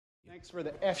Mics for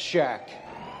the F Shack.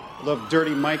 Love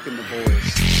Dirty Mike and the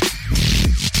boys.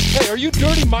 Hey, are you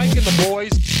Dirty Mike and the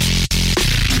boys?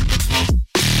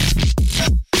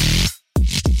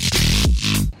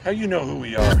 How you know who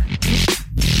we are?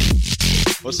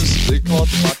 What's this? They call it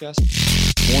the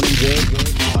podcast? Morning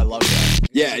Good. Oh, I love that.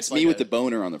 Yeah, it's me with the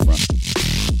boner on the front.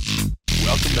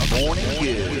 Welcome to Morning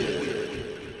Good.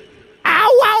 I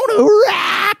want to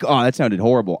rock. Oh, that sounded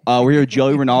horrible. We're here with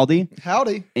Joey Rinaldi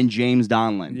Howdy. and James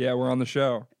Donlin. Yeah, we're on the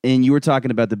show. And you were talking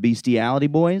about the Bestiality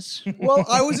Boys. Well,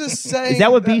 I was just saying. Is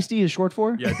that what Beastie is short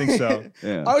for? Yeah, I think so.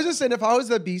 Yeah. I was just saying, if I was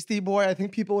the Beastie Boy, I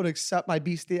think people would accept my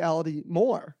bestiality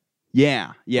more.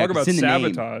 Yeah. Talk about it's in the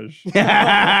name. sabotage.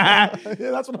 Yeah,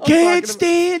 that's what I'm Can't talking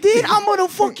stand it. I'm gonna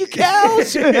fuck your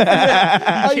cows.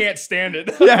 I can't stand it.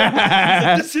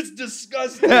 This is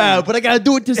disgusting. But I gotta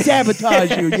do it to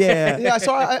sabotage you. Yeah. Yeah,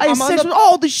 so I I'm have on sex the with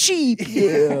all the sheep.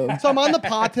 Yeah. so I'm on the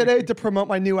pod today to promote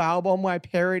my new album where I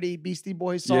parody Beastie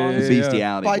Boys songs The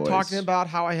Bestiality by Boys. talking about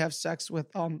how I have sex with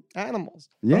animals.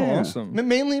 Yeah. Oh, awesome.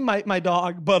 Mainly my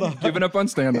dog, but Giving up on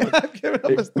stand-up. I've given up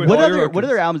a What all your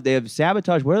other albums? They have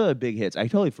Sabotage. What are the big hits? I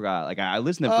totally forgot. Like I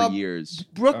listened to them for years.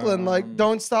 Brooklyn, like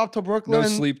Don't Stop Till Brooklyn. No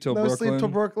Sleep Till No Brooklyn. Sleep Till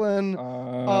Brooklyn.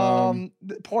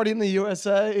 Party in the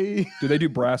USA. Do they do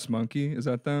Brass Monkey? Is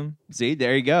that them? See,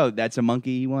 there you go. That's a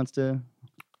monkey he wants to.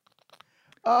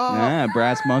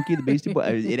 Brass Monkey, the Beastie Boy.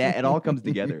 It all comes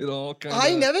together. It all kind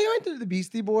I never went to the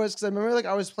Beastie Boys because I remember like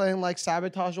I was playing like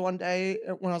Sabotage one day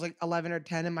when I was like 11 or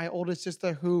 10, and my older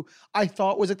sister, who I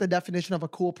thought was like the definition of a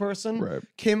cool person, Right.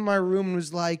 came in my room and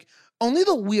was like, only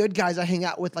the weird guys I hang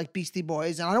out with like Beastie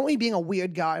Boys, and I don't want you being a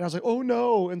weird guy. And I was like, oh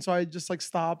no. And so I just like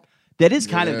stopped. That is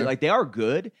kind of Yeah. like they are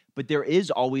good, but there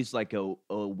is always like a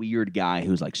weird guy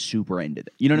who's like super into it.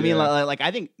 You know what I mean? Yeah. Like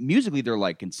I think musically they're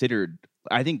like considered.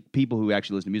 I think people who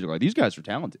actually listen to music are like these guys are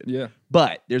talented. Yeah.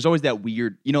 But there's always that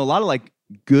weird. You know, a lot of like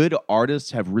good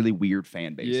artists have really weird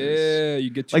fan bases. Yeah, you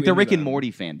get too like the into Rick and them. Morty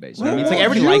fan base. You know what I mean, it's like Well,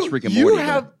 everybody likes Rick and Morty. You but-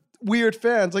 have weird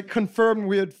fans, like confirmed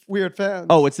weird fans.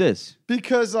 Oh, what's this?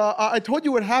 because I told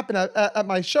you what happened at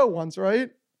my show once,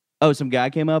 right? Oh, some guy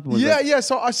came up and was Yeah, like, yeah.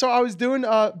 So I was doing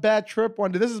Bad Trip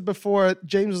one day. This is before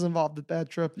James was involved with Bad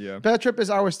Trip. Yeah. Bad Trip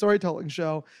is our storytelling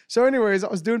show. So, anyways, I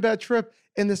was doing Bad Trip,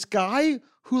 and this guy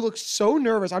who looked so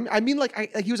nervous. I mean,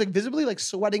 like he was like visibly like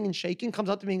sweating and shaking. Comes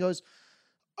up to me and goes,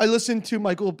 "I listened to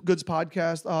Michael Good's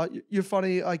podcast. You're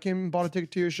funny. I came and bought a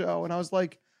ticket to your show." And I was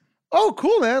like, "Oh,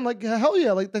 cool, man! Like hell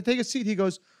yeah! Like take a seat." He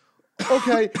goes,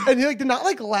 "Okay," and he like did not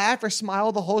like laugh or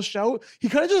smile the whole show. He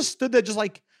kind of just stood there, just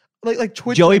like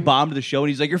twitching. Joey bombed the show and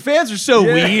he's like, your fans are so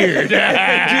weird. Dude, you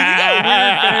got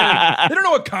weird fans. They don't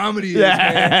know what comedy is,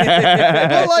 man.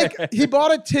 But like he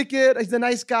bought a ticket. He's a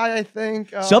nice guy, I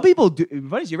think. Some people do.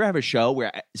 Funny, you ever have a show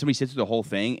where somebody sits through the whole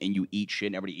thing and you eat shit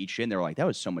and everybody eats shit and they're like, that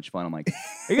was so much fun. I'm like,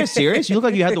 are you guys serious? You look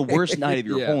like you had the worst night of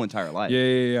your Yeah. whole entire life.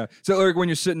 Yeah. So like when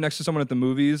you're sitting next to someone at the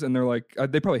movies and they're like,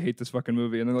 they probably hate this fucking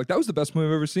movie, and they're like, that was the best movie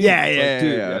I've ever seen. Yeah, It's yeah, like,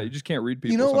 dude, yeah. you just can't read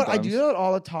people. You know what? I sometimes. do that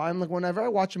all the time. Like whenever I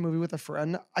watch a movie with a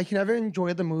friend, I can never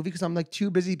enjoy the movie because I'm like too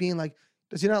busy being like,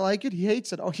 does he not like it? He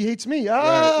hates it. Oh, he hates me.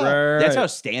 Ah. Right. That's how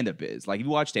stand-up is. Like, if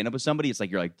you watch stand-up with somebody, it's like,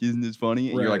 you're like, isn't this funny?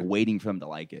 And you're like Right. waiting for them to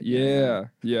like it. Yeah.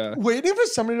 Waiting for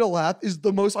somebody to laugh is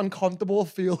the most uncomfortable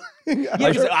feeling. Yeah,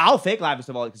 'cause I'll fake laugh and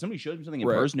stuff. Because somebody shows me something in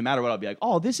Right. person, no matter what, I'll be like,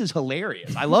 "Oh, this is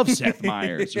hilarious! I love Seth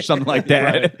Meyers" or something like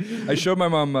that. Right. I showed my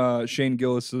mom Shane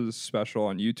Gillis's special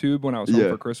on YouTube when I was home Yeah.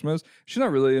 for Christmas. She's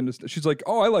not really into. She's like,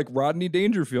 "Oh, I like Rodney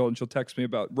Dangerfield," and she'll text me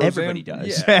about Roseanne. Everybody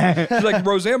does. Yeah. She's like,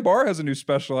 "Roseanne Barr has a new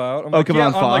special out." I'm like, coming yeah,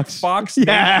 on like Fox? Fox.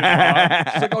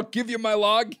 Yeah. She's like, "I'll give you my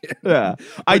login." Yeah,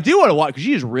 I do want to watch because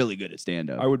she is really good at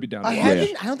stand-up. I would be down. To I watch.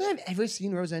 haven't. I don't think I've ever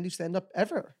seen Roseanne do stand up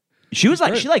ever. She was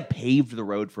like, great. she like paved the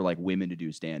road for like women to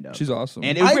do stand-up. She's awesome.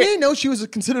 And it was I great. didn't know she was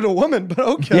considered a woman, but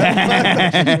okay.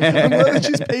 Yeah. I'm glad that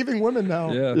she's paving women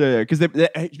now. yeah. Yeah, because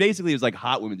basically it was like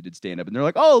hot women that did stand up, and they're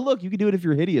like, "Oh, look, you can do it if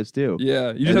you're hideous too."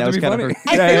 Yeah, you And just that have to be was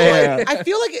funny. kinda her- I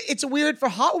feel like it's weird for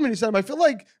hot women to stand up. I feel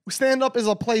like stand up is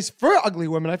a place for ugly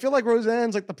women. I feel like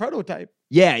Roseanne's like the prototype.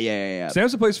 Yeah.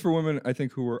 Stand-up's a place for women, I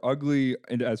think, who were ugly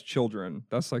and as children.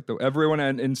 That's like everyone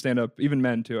in stand-up, even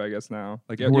men too, I guess now.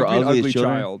 Like Who you were have to be an ugly as ugly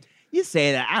children? child. You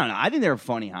say that. I don't know. I think there are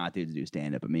funny hot dudes who do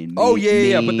stand up. I mean, Oh me-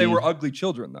 yeah, but they me- were ugly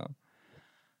children though.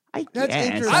 I That's guess.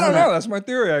 interesting. I don't know. That's my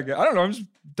theory. I guess. I don't know. I'm just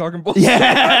talking bullshit. Yeah.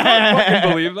 I don't fucking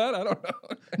believe that. I don't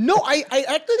know. No, I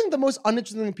actually think the most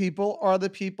uninteresting people are the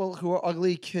people who are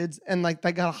ugly kids and like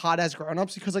they got hot as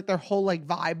grown-ups because like their whole like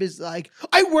vibe is like,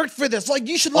 I worked for this. Like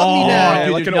you should love me now. yeah,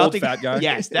 dude, like there's an old nothing- fat guy.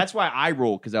 Yes, that's why I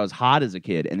roll because I was hot as a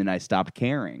kid and then I stopped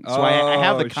caring. So I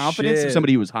have the Oh, confidence of shit.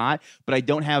 somebody who was hot, but I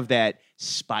don't have that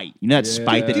spite. You know that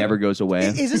spite that Yeah. never goes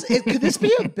away. Could this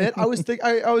be a bit? I was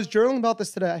journaling about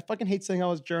this today. I fucking hate saying I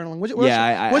was journaling. What should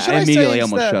I I say immediately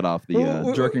almost instead? shut off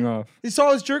the. Jerking off. So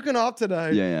I was jerking off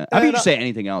today. Yeah. I mean, you And, could say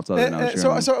anything else other than I was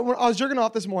journaling. so when I was jerking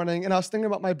off this morning, and I was thinking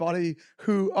about my buddy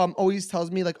who always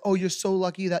tells me like, "Oh, you're so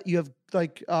lucky that you have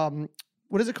like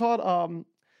what is it called?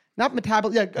 Not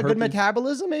metabolism, yeah, a good Herpes?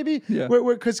 metabolism maybe. Yeah.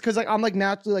 Because like I'm like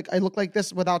naturally like I look like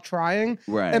this without trying.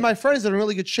 Right. And my friend is in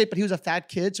really good shape, but he was a fat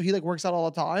kid, so he like works out all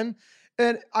the time.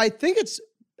 And I think it's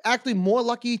actually more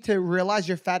lucky to realize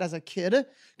you're fat as a kid,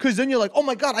 because then you're like, oh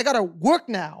my god, I gotta work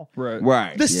now.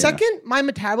 Right. The second my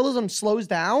metabolism slows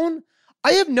down,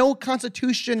 I have no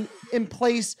constitution in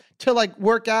place to like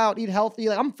work out, eat healthy.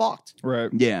 Like I'm fucked.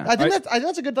 Right. Yeah. I think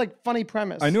that's a good like funny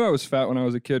premise. I knew I was fat when I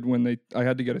was a kid when I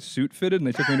had to get a suit fitted and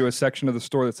they took me to a section of the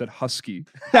store that said husky.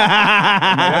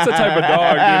 That's a type of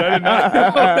dog, dude. I did not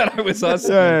know that I was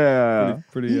husky.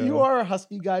 Pretty You are a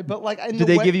husky guy, but like Did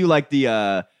they give you like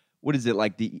the what is it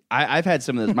like the? I've had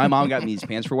some of those. My mom got me these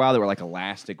pants for a while. They were like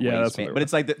elastic Yeah, that's waist what pants, they but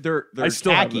it's like they're I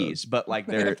still have khakis, but like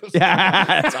they're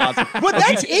that's awesome. But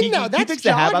that's in now. Can That's you fix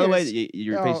the hat, by the way? joggers.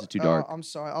 Your face is too dark. I'm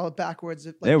sorry. Oh, backwards.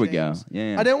 Like There we James. go.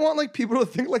 Yeah. I didn't want like people to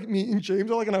think like me and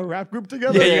James are like in a rap group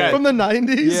together Yeah. from the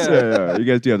 90s. Yeah. You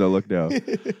guys do have that look now.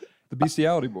 The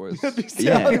bestiality boys.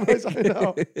 Yeah. Anyways, I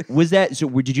know. Was that so?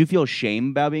 Did you feel shame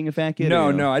about being a fat kid?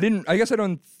 or No, I didn't. I guess I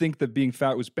don't think that being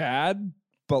fat was bad,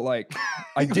 but like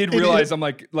I did realize I'm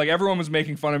like everyone was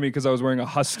making fun of me because I was wearing a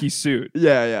husky suit.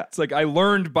 Yeah. It's like I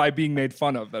learned by being made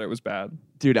fun of that it was bad.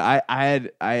 Dude, I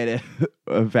had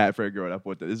a fat friend growing up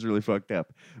with it. This is really fucked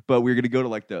up. But we were gonna go to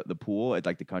like the pool at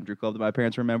like the country club that my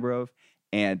parents were a member of.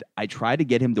 And I tried to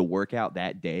get him to work out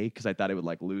that day because I thought he would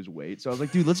like lose weight. So I was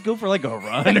like, dude, let's go for like a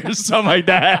run or something like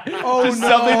that. Oh Just no!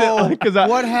 something that, like,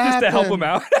 What happened? Just to help him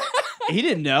out. he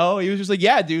didn't know. He was just like,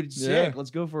 yeah, dude, it's Yeah. sick.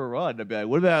 Let's go for a run. I'd be like,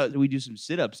 what about we do some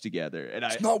sit-ups together? And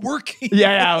I Not working.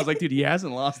 yeah, I was like, dude, he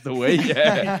hasn't lost the weight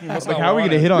yet. must Like, not how are we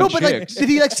want gonna it. hit on No, but like, chicks? did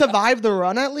he like survive the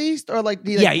run at least, or like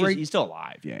did he, like, yeah, break? he's still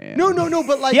alive. Yeah. No,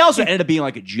 but like He also ended up being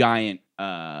like a giant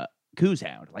coos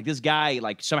hound. Like this guy,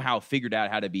 like somehow figured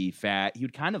out how to be fat. He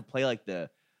would kind of play like the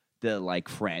like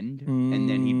friend, and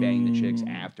then he banged the chicks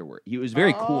afterward. He was a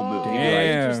very cool move. He'd be like-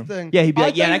 Damn. Interesting. yeah, he'd be I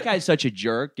like, yeah, thought that guy's such a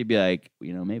jerk. He'd be like,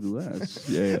 you know, maybe less.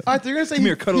 Yeah. I think you're gonna say Come he,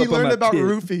 here, cuddle he up on learned my about tit.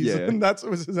 roofies, Yeah. and that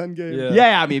was his end game. Yeah.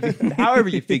 Yeah, I mean, however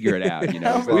you figure it out, you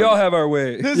know. as We long all as- have our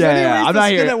way. There's Yeah, many yeah, ways I'm to not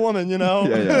skin here- a woman, you know.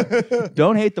 Yeah.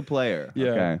 Don't hate the player. Yeah.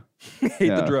 Okay. Hate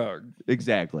Yeah. the drug.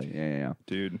 Exactly. Yeah.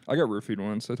 Dude, I got roofied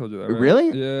once. I told you that. Right? Really?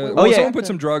 Yeah. Wait, Well, yeah. someone put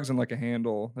some drugs in like a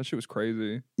handle. That shit was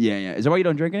crazy. Yeah. Is that why you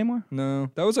don't drink anymore? No,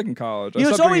 that was like in college. You know, I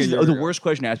it's stopped always drinking a year the ago. worst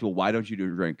question to ask people. Why don't you do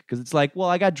drink? Because it's like, well,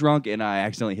 I got drunk and I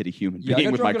accidentally hit a human Yeah, I being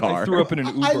got with my drunk and I car. threw up in an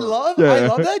Uber. I love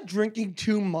that drinking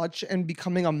too much and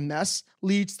becoming a mess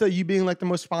leads to you being like the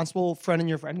most responsible friend in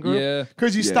your friend group. Yeah.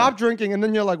 Because you Yeah. stop drinking and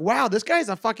then you're like, wow, this guy's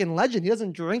a fucking legend. He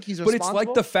doesn't drink. He's But responsible. it's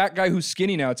like the fat guy who's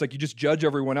skinny now. It's like you just judge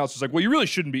everyone else. It's like, well, you really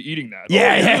shouldn't be eating that.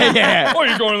 Yeah. Oh,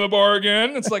 you're going to the bar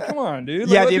again? It's like, come on, dude. Like,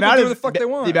 Yeah, let the people amount do of what the fuck they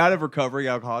want. the amount of recovering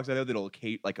alcoholics I know that'll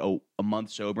like a month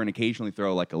sober and occasionally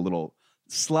throw like a little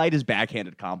slightest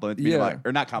backhanded compliment to me, Yeah. like,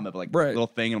 or not compliment, but like Right. little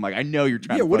thing, and I'm like, I know you're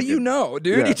trying. Yeah, to what do fucking- you know,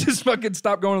 dude? Yeah. You just fucking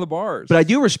stop going to the bars. But I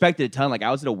do respect it a ton. Like I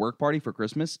was at a work party for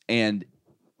Christmas, and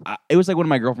it was like one of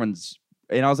my girlfriends.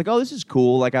 And I was like, oh, this is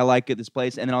cool. Like, I like it, this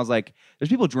place. And then I was like, there's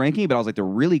people drinking, but I was like, the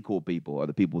really cool people are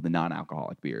the people with the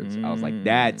non-alcoholic beers. I was like,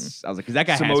 because that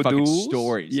guy Some has fucking O'Douls?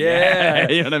 stories. Yeah.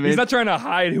 You know what I mean? He's not trying to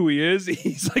hide who he is.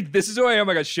 He's like, this is who I am.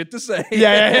 I got shit to say.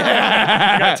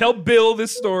 yeah. I gotta tell Bill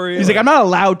this story. He's like, I'm not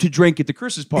allowed to drink at the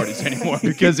Christmas parties anymore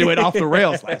because it went off the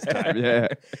rails last time. Yeah.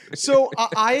 So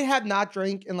I have not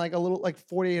drank in like a little like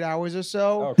 48 hours or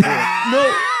so. Oh, cool.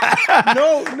 No.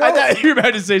 I thought you were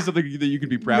about to say something that you could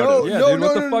be proud No, of. Yeah, no, dude, what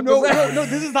no, the no, fuck no, was that? no,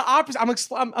 this is the opposite.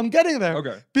 I'm getting there.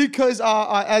 Okay. Because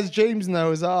as James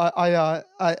knows, I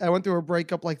went through a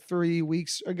breakup like 3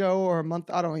 weeks ago or a month.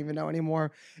 I don't even know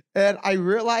anymore. And I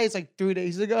realized like 3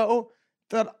 days ago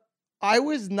that I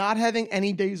was not having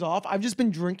any days off. I've just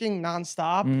been drinking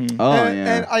nonstop. Oh, and,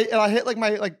 yeah. and I hit like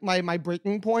my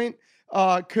breaking point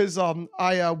because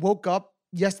I woke up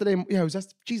yesterday. Yeah, it was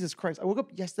just Jesus Christ. I woke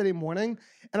up yesterday morning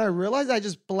and I realized I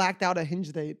just blacked out a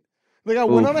Hinge date. Like I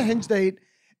went on a Hinge date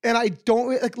and I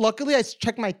don't like. Luckily, I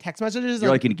checked my text messages.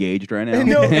 You're like engaged right now. and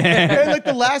no, and like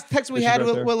the last text we This is had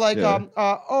right there. were like, Yeah.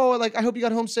 oh, like I hope you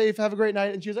got home safe. Have a great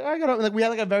night. And she was like, I got home. Like we had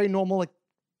like a very normal like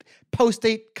post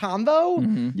date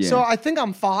convo. Yeah. So I think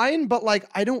I'm fine, but like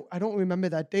I don't remember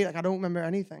that date. Like I don't remember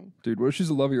anything. Dude, what if she's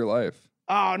the love of your life?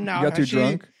 Oh no, You got too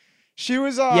drunk? She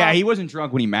was. Yeah, he wasn't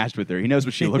drunk when he matched with her. He knows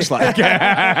what she looks like.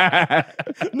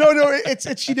 No.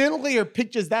 It's she didn't look at her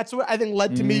pictures. That's what I think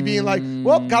led to me being like,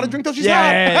 well, gotta drink till she's hot.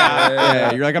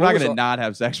 Yeah. You're like, I'm What not was gonna all- not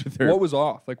have sex with her. What was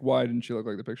off? Like, why didn't she look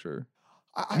like the picture?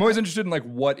 I'm always interested in like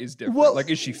what is different. Well, like,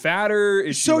 is she fatter?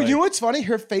 Is she So like, you know what's funny?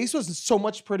 Her face was so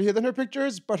much prettier than her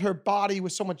pictures, but her body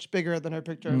was so much bigger than her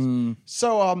pictures.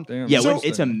 So Damn, Yeah, so-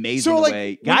 it's amazing so, the like,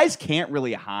 way when- guys can't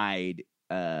really hide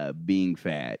being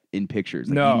fat in pictures.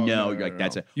 Like, No, you know, no, you're like no,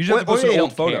 that's no. a You just have to or post an they old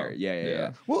don't photo. care.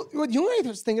 Yeah. Well, what you know what I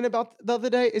was thinking about the other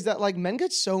day is that like men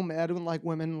get so mad when like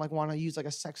women like want to use like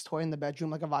a sex toy in the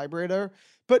bedroom, like a vibrator.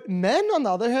 But men, on the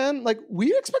other hand, like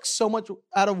we expect so much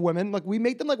out of women. Like we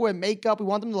make them like wear makeup. We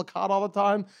want them to look hot all the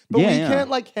time. But we can't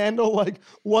like handle like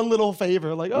one little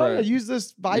favor. Like, oh, yeah, Right. use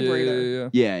this vibrator.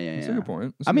 Yeah. Yeah. That's a good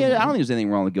point. That's a I mean, good I don't point. think there's anything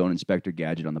wrong with going Inspector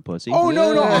Gadget on the pussy. Oh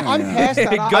no, I'm past that.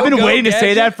 Go, I've been go, waiting to say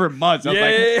Gadget. that for months. I was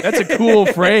like, that's a cool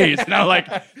phrase. And I'm like,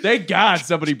 thank God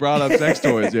somebody brought up sex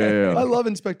toys. Yeah. I love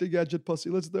Inspector Gadget pussy.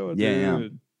 Let's do it. Yeah.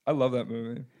 Dude, I love that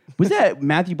movie. Was that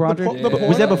Matthew Broderick? the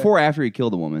Was that porn? before or after he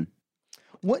killed a woman?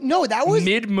 What? No, that was.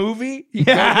 Mid movie, he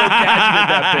go gadgeted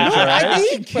that bitch. No, right? I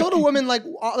think he killed a woman like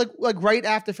right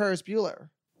after Ferris Bueller.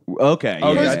 Okay.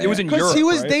 Oh, yeah, yeah, yeah. it was in Because Europe. he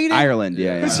was right? dating Ireland.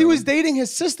 Yeah. Because he was dating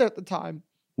his sister at the time.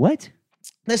 What?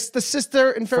 The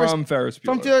sister in Ferris. from Ferris Bueller.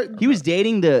 From Fer- He was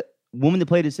dating the woman that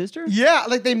played his sister? Yeah,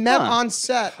 like they met Huh. on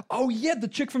set. Oh yeah, the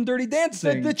chick from Dirty The,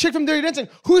 Dancing. the chick from Dirty Dancing,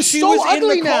 who's she so was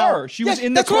ugly in the now. car. She was Yeah,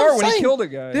 in the that's what car I'm when he saying. killed a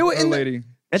guy. They were or in the- lady.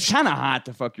 It's kind of hot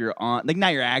to fuck your aunt. Like,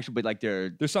 not your actual, but like their.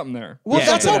 There's something there. Well, Yeah,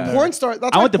 that's yeah. how porn stars.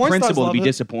 That's I why want the porn stars principal to love be it.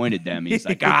 disappointed then. He's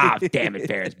like, damn it,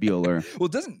 Ferris Bueller. Well,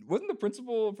 wasn't the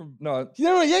principal from no?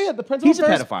 Yeah. The principal. He's a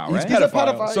Ferris- pedophile, right? He's a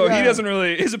pedophile. So yeah. he doesn't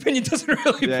really. His opinion doesn't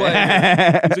really play.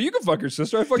 Yeah. So you can fuck your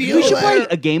sister. I fuck We your should sister. play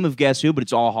a game of Guess Who, but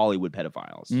it's all Hollywood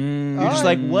pedophiles. You're just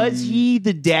like, was he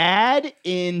the dad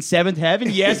in Seventh Heaven?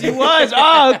 Yes, he was.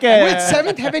 Oh, okay. Wait,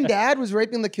 Seventh Heaven Dad was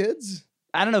raping the kids,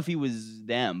 I don't know if he was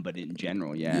them, but in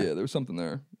general, yeah. Yeah, there was something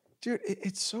there. dude.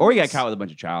 It's so. Or he got caught with a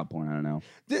bunch of child porn. I don't know.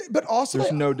 But also,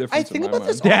 There's no difference I in think my about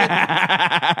this. mind.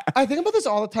 I think about this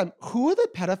all the time. Who are the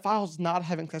pedophiles not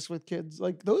having sex with kids?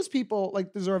 Like those people,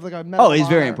 like deserve like a. medal Oh, he's of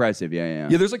very honor. impressive. Yeah.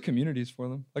 Yeah, there's like communities for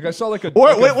them. Like I saw like a. Or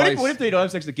like a what if Vice- they don't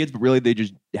have sex with kids, but really they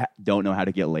just don't know how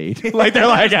to get laid? Like they're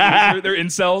like, they're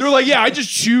incels. they're like, yeah, I just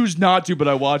choose not to, but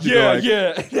I watch it. They're like-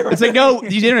 yeah. It's like, no,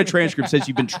 these internet transcripts says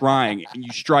you've been trying and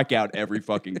you strike out every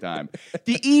fucking time.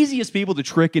 The easiest people to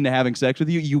trick into having sex with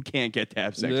you, you can't get to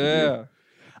have sex with you. Yeah.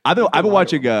 I've been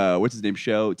watching what's his name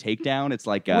show Takedown. It's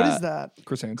like What is that?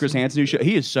 Chris Hansen. Chris Hansen new show.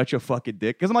 He is such a fucking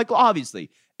dick. Because I'm like, well,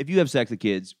 obviously, if you have sex with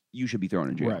kids, you should be thrown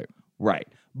in jail. Right.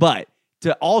 But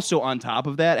to also on top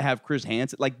of that have Chris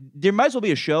Hansen, like there might as well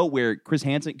be a show where Chris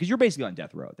Hansen, because you're basically on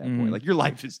death row at that point. Like your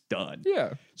life is done.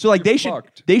 Yeah. So like You're they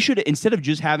fucked. should instead of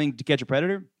just having To Catch a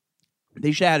Predator,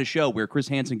 they should have had a show where Chris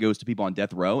Hansen goes to people on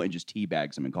death row and just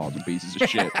teabags them and calls them pieces of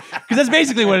shit. Because that's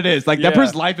basically what it is. Like that Yeah.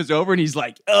 person's life is over and he's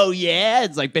like, oh yeah.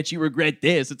 It's like, bet you regret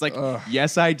this. It's like,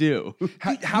 yes, I do.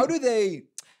 How do they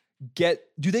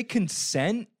do they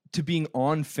consent to being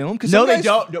on film? Because No, they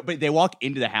don't. No, but they walk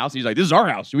into the house and he's like, this is our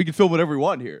house. We can film whatever we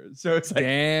want here. So it's like,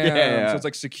 Damn. Yeah. So it's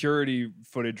like security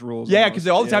footage rules. yeah, almost. because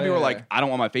all the time people are Yeah. like, I don't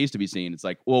want my face to be seen. It's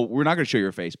like, well, we're not going to show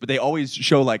your face. But they always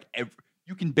show like,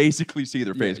 you can basically see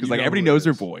their face because you like know everybody who it knows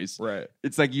their is. voice. Right.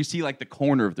 It's like you see like the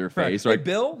corner of their face. Like Right?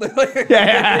 Bill?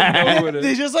 Yeah. They know who it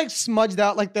They is. just like smudged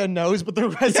out like their nose, but the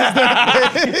rest is their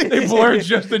face. They blurred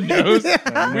just the nose. We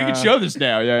can show this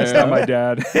now. Yeah, That's yeah. not my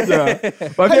dad.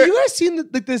 Have you guys seen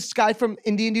like this guy from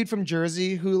Indian dude from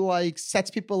Jersey who like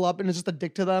sets people up and is just a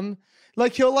dick to them?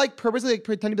 Like he'll like purposely like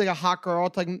pretend to be like a hot girl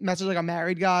to like message like a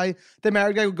married guy. The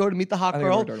married guy would go to meet the hot I think I know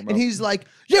girl, what you're talking and about. he's like,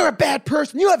 "You're a bad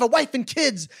person. You have a wife and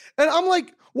kids." And I'm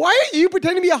like, "Why are you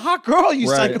pretending to be a hot girl?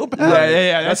 You Right. psychopath."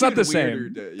 Yeah. That's not the even same.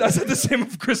 weirder. That's not the same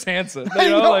of Chris Hansen. I You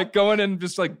know, know. like going and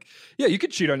just like, yeah, you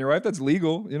could cheat on your wife. That's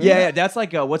legal. You know? Yeah, that's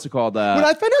like what's it called? When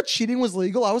I found out cheating was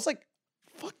legal, I was like,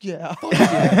 "Fuck yeah,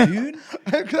 dude.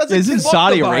 'Cause as a This is kid-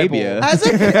 Saudi the Bible. Arabia. As a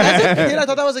kid, I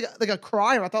thought that was like a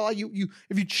crime. I thought like you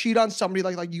if you cheat on somebody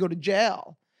like you go to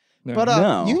jail. No. But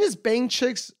No. you can just bang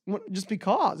chicks just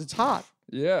because it's hot.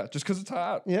 Yeah, just because it's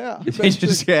hot. Yeah. They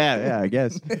just, yeah, I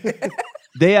guess.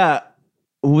 They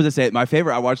what was I say? My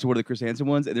favorite, I watched one of the Chris Hansen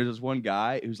ones, and there's this one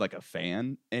guy who's like a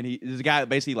fan, and there's a guy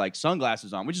basically like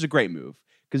sunglasses on, which is a great move.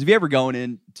 Because if you're ever going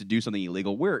in to do something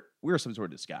illegal, we're some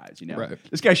sort of disguise, you know. Right.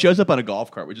 This guy shows up on a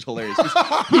golf cart, which is hilarious.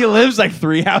 'Cause he lives like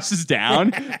 3 houses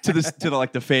down to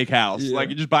the fake house. Yeah. Like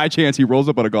just by chance, he rolls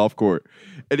up on a golf court,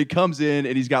 and he comes in,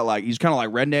 and he's kind of like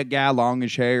redneck guy,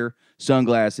 longish hair,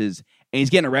 sunglasses, and he's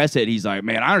getting arrested. He's like,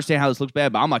 man, I understand how this looks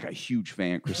bad, but I'm like a huge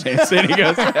fan of Chris Hansen. He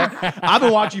goes, I've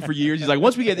been watching you for years. He's like,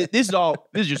 once we get this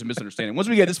is just a misunderstanding. Once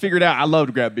we get this figured out, I'd love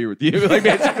to grab beer with you. Like,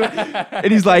 basically.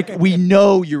 And he's like, we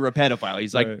know you're a pedophile.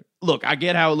 He's like, look, I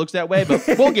get how it looks that way, but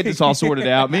we'll get this all sorted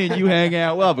out. Me and you hang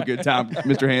out. We'll have a good time,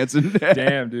 Mr. Hansen.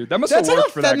 Damn, dude. That must have That's like worked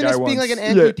a for that guy feminist once. being like an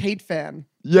Andrew Tate fan.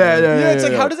 Yeah, It's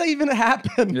like, how does that even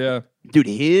happen? Yeah. dude,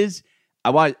 I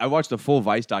watched the full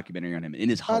Vice documentary on him, and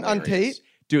it's hilarious. On Tate?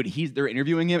 Dude, they're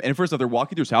interviewing him, and at first they're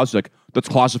walking through his house. He's like, "That's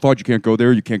classified. You can't go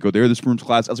there. You can't go there. This room's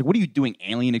class." I was like, "What are you doing?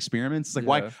 Alien experiments?" It's like,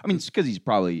 why? I mean, it's because he's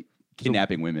probably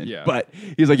kidnapping women. Yeah. But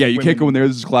he's like, "Yeah, you can't go in there.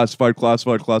 This is classified.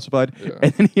 Yeah.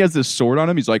 And then he has this sword on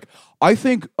him. He's like, "I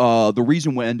think the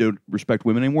reason men don't respect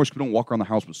women anymore is because we don't walk around the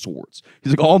house with swords."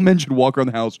 He's like, "All men should walk around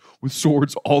the house with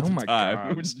swords all the my time,"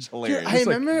 God. which is Dude, hilarious. I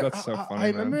remember. that's so funny,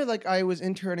 I man. remember, like, I was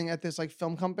interning at this like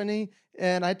film company,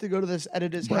 and I had to go to this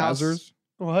editor's house. Brazzers?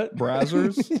 What?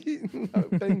 Brazzers?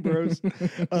 No, Bang Bros.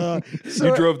 So,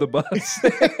 You drove the bus.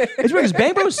 It's weird because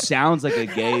Bang Bros sounds like a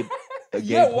gay.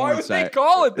 Yeah, why would they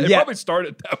call it? They Yeah. probably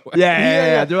started that way.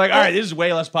 Yeah. They're like, all right, this is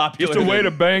way less popular. Just a way to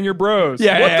bang your bros.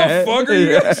 Yeah, What yeah, the fuck are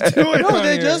you guys doing? No, on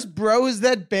they're here? just bros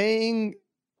that bang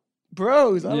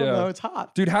bros. I don't Yeah. know. It's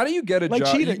hot. Dude, how do you get a Like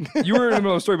job? cheating. You were in the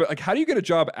middle of the story, but like, how do you get a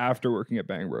job after working at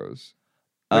Bang Bros?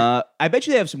 I bet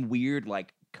you they have some weird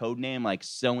like code name like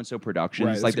so and so Productions.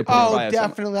 Right, like that's they're a good Oh, probably have some-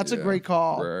 definitely. That's a Yeah. great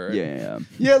call. Right. Yeah.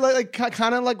 Yeah, like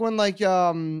kind of like when like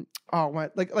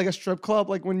like a strip club,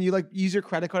 like when you like use your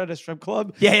credit card at a strip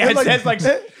club. Yeah, And, it says like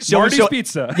so Marty's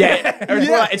Pizza. Yeah, or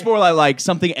Yeah. it's more like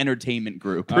something entertainment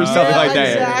group or Oh, something yeah, like that.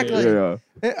 exactly. Yeah.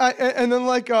 And then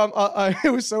like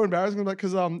it was so embarrassing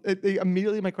because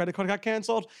immediately my credit card got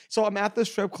canceled. So I'm at the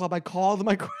strip club. I called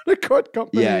my credit card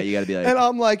company. Yeah, you gotta be like, And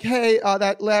I'm like, hey,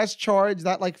 that last charge,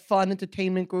 that like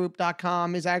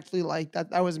funentertainmentgroup.com is actually like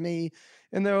that was me.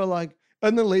 And they were like,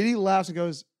 and the lady laughs and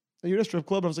goes, "Are you at a strip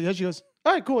club?" And I was like, yeah. She goes,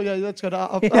 all right, cool. Yeah, that's good.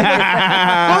 I'm like,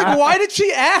 why did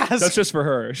she ask? That's just for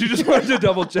her. She just wanted to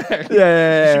double check.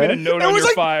 yeah. She made a note It on was your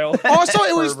like- file. Also,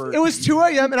 Pervert. it was 2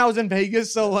 a.m. and I was in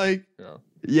Vegas, so like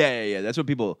Yeah. That's what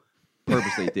people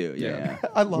purposely do. Yeah.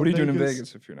 I love What are you doing in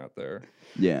Vegas if you're not there?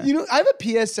 Yeah. You know, I have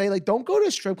a PSA, like don't go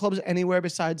to strip clubs anywhere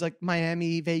besides like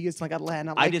Miami, Vegas, like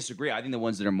Atlanta. I Like, disagree. I think the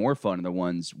ones that are more fun are the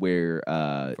ones where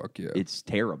Fuck yeah. it's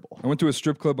terrible. I went to a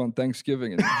strip club on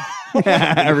Thanksgiving in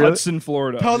Really? Hudson,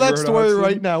 Florida. tell You that ever heard of story Hudson?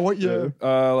 right now. What year?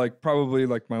 Like probably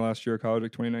like my last year of college,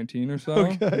 like 2019 or so.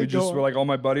 Okay, We just go were on. like all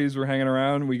my buddies were hanging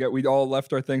around. We all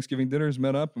left our Thanksgiving dinners,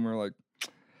 met up, and we're like,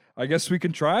 I guess we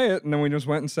can try it. And then we just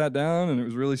went and sat down, and it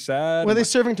was really sad. Were they And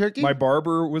serving turkey? my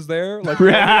barber was there. Like Yeah,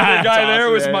 the other that's guy there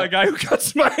awesome, was yeah. my guy who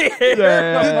cuts my hair.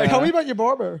 Yeah. I'm like, Tell me about your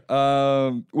barber.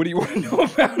 what do you want to know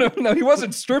about him? No, he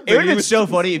wasn't stripping. It would He have been was so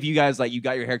funny if you guys like you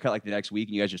got your haircut like the next week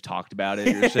and you guys just talked about it.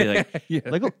 You're saying like, Yeah.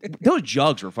 like oh, those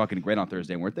jugs were fucking great on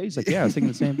Thursday, weren't they? He's like, yeah, I was thinking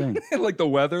the same thing. like the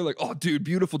weather. Like, oh, dude,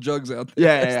 beautiful jugs out there.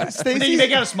 Yeah. But then you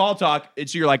make out a small talk, and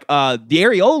so you're like, the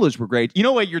areolas were great. You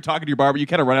know what? You're talking to your barber, you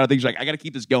kind of run out of things. You're like, I got to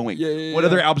keep this going. Yeah, What yeah.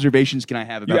 other observations can I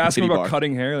have about You the ask him titty about bar?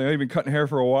 cutting hair. Like, oh, you've been cutting hair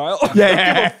for a while.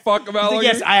 Yeah. Give a fuck about how long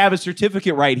Yes, you- I have a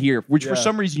certificate right here, which Yeah. for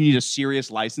some reason you need a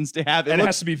serious license to have. and it looks,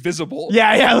 has to be visible.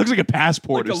 yeah, it looks like a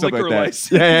passport Like or a something liquor like that.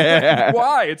 license. Yeah.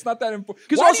 Why? It's not that important.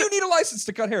 'Cause Why also- do you need a license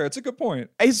to cut hair? It's a good point.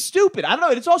 It's stupid. I don't know.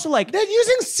 It's also like, They're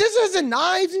using scissors and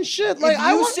knives and shit. Like if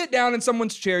I you want. sit down in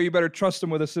someone's chair, you better trust them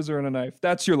with a scissor and a knife.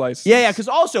 That's your license. yeah. Because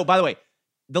also, by the way,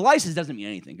 the license doesn't mean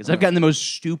anything because I've gotten the most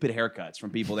stupid haircuts from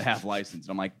people that have license.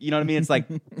 I'm like, you know what I mean? It's like,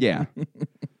 yeah.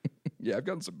 Yeah, I've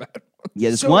gotten some bad ones. Yeah,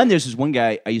 there's this one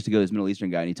guy, I used to go to this Middle Eastern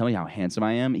guy, and he'd tell me how handsome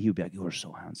I am. He would be like, you're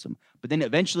so handsome. But then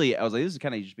eventually, I was like, this is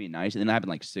kind of just being nice. And then it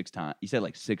happened like 6 times. He said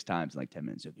like 6 times in like 10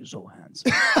 minutes. He's like, you're so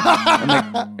handsome. I'm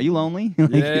like, are you lonely?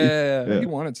 Like, Yeah, he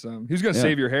wanted some. He was gonna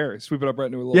save your hair. Sweep it up right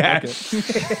into a little Yeah.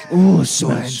 bucket. oh,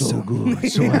 so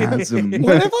good. So handsome.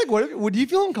 What if would you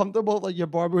feel uncomfortable if like your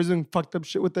barber was doing fucked up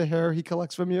shit with the hair he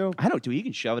collects from you? I don't do. He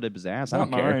can shove it up his ass. I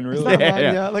Not don't care. mine, It's really. not mine,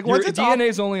 yeah. Like Your once it's DNA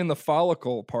is only in the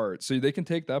follicle part, so they can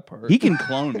take that part. He can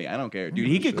clone me. I don't care, dude.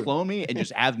 He can clone me and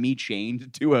just have me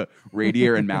chained to a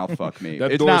radiator and mouth fuck me.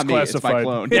 That It's door's not me. It's classified. my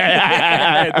clone.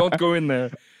 Yeah. Don't go in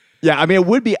there. Yeah, I mean, it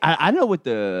would be. I know what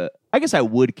the. I guess I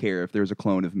would care if there was a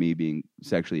clone of me being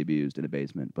sexually abused in a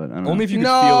basement, but I don't know. Only if you could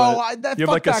No, feel it. that, You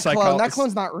have fuck like a that clone. That psychologist.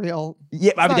 clone's not real.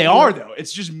 Yeah, I mean, not they real. are though.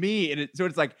 It's just me, and so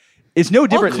it's like it's no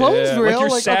different. clones Yeah, real, like your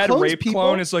like, are sad clones rape people?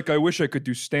 clone is like, I wish I could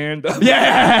do stand up.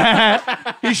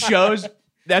 Yeah, he shows.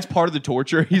 That's part of the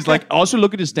torture. He's like, also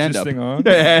look at his stand up. This thing on.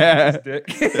 Yeah. Dick.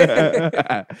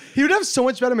 He would have so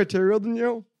much better material than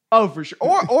you. Oh, for sure.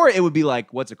 Or it would be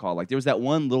like, what's it called? Like there was that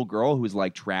one little girl who was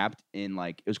like trapped in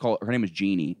like it was called. Her name was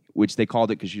Jeannie, which they called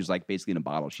it because she was like basically in a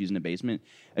bottle. She's in a basement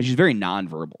and she's very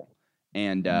nonverbal.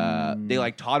 And they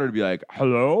like taught her to be like,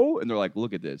 hello. And they're like,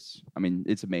 look at this. I mean,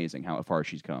 it's amazing how far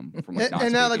she's come from like not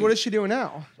And now, like, speaking. what is she doing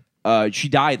now? She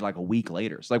died like a week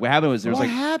later. So like what happened was there was What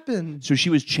like happened? so she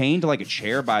was chained to like a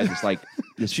chair by this like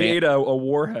this She ate a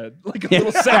warhead, like a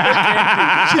little sour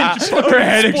Yeah. candy. Her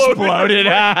head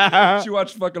exploded. She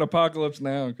watched fucking Apocalypse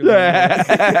Now.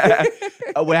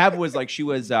 What happened was like she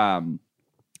was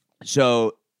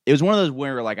so it was one of those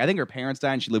where like I think her parents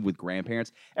died and she lived with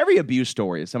grandparents. Every abuse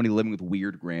story is somebody living with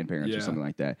weird grandparents or Yeah. something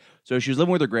like that. So she was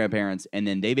living with her grandparents and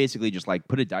then they basically just like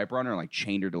put a diaper on her and like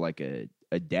chained her to like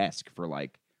a desk for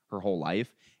like her whole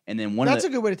life. And then That's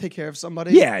of a good way to take care of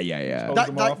somebody. yeah. Hose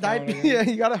them off now and again. Yeah,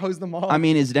 you gotta hose them off. I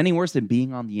mean, is it any worse than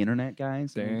being on the internet,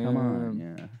 guys? I mean, come on.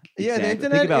 Damn. Yeah. yeah, Exactly. the Think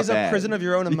internet about is that. a prison of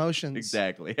your own emotions.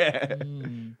 Exactly.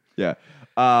 Mm. Yeah.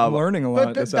 I'm learning a lot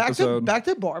But this back episode. back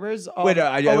to barbers. Wait,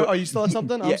 are you still at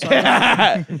something? I'm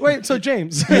Yeah. sorry. Wait, so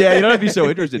James. Yeah, you don't have to be so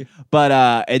interested. But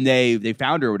and they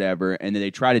found her or whatever, and then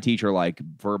they tried to teach her like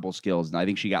verbal skills, and I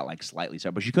think she got like slightly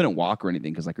so, but she couldn't walk or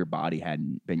anything because like her body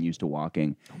hadn't been used to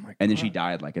walking. Oh my And then she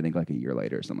died like I think like a year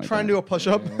later or something like Trying to that. do a push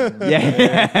up.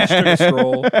 Yeah. She took a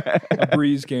stroll. A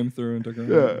breeze came through and took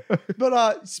her. Yeah.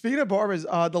 But speaking of barbers,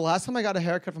 the last time I got a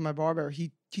haircut from my barber,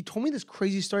 he told me this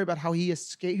crazy story about how he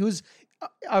escaped. He was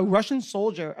a Russian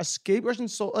soldier, a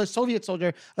Soviet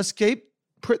soldier, escaped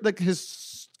like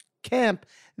his camp,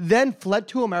 then fled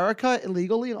to America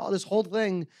illegally and all this whole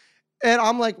thing. And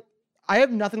I'm like, I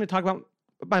have nothing to talk about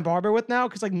my barber with now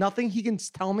because like nothing he can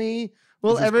tell me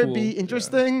will This is ever cool. be Yeah.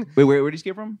 interesting. Wait, where did he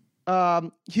escape from?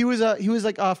 He was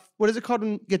like what is it called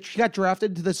when he got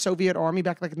drafted to the Soviet army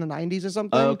back like in the 90s or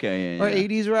something. Oh, okay, yeah, Or yeah.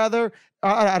 80s rather.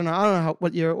 I don't know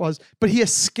what year it was, but he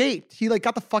escaped. He like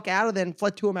got the fuck out of there and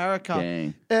fled to America.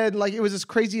 Dang. And like it was this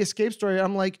crazy escape story.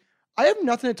 I'm like, I have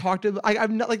nothing to talk to.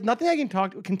 I've not, like nothing I can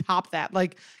top that.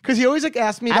 Like because he always like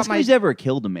asked me Ask about him who's ever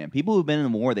killed a man. People who've been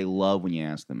in the war, they love when you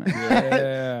ask them.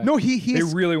 Yeah. No, he They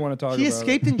really want to talk he about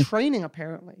escaped it. in training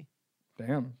apparently.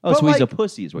 Damn. Oh, so But, he's a like-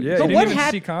 pussy, is what Yeah, you're he But saying. what didn't even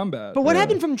hap- see combat. But what Yeah.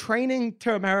 happened from training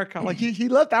to America? Like he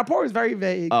left. That part was very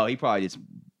vague. Oh, he probably did some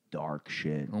dark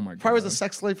shit. Oh my god. Probably was a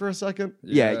sex slave for a second.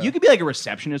 Yeah, you could be like a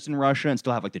receptionist in Russia and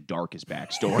still have like the darkest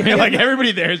backstory. Like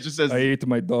everybody there just says, I ate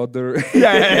my daughter.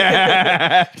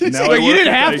 yeah. Now Like, I you work didn't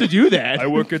at have I- to do that. I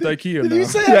work at IKEA Did now. you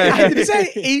say? Did you say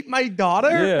I ate my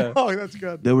daughter? Yeah. Oh, that's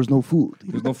good. There was no food.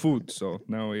 There's no food, so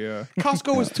now yeah.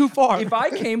 Costco was too far. If I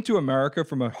came to America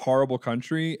from a horrible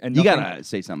country and You nothing- gotta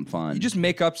say something fun. you just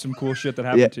make up some cool shit that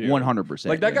happened yeah, to you. 100%.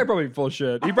 Like that guy probably full of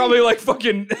shit. He probably like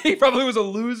fucking. He probably was a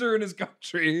loser in his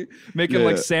country, making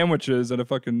like Yeah. sandwiches at a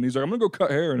fucking. He's like, I'm gonna go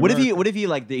cut hair. in What if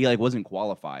America." he wasn't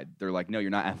qualified? They're like, no, you're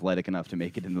not athletic enough to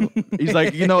make it in the. He's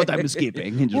like, you know what? I'm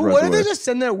escaping. And just Well, runs what if away. they just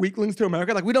send their weaklings to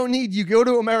America? Like, we don't need you. Go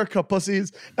to America,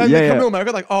 pussies. And Yeah, they come yeah. to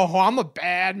America like, oh, I'm a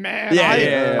bad man. Yeah, I,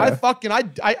 yeah, yeah. I fucking, I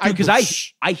Because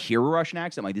I hear a Russian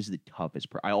accent, I'm like, this is the toughest.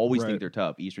 I always think Right. they're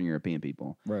tough, Eastern European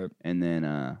people. Right. And then,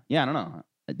 yeah, I don't know.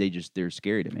 They're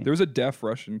scary to me. There was a deaf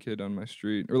Russian kid on my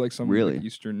street, or like some Really? like,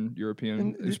 Eastern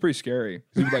European. It was pretty scary.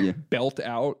 He would like Yeah. belt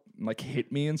out and like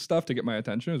hit me and stuff to get my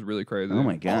attention. It was really crazy. Oh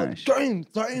my oh, gosh. damn.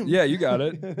 Yeah, you got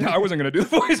it. I wasn't gonna do the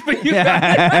voice, but you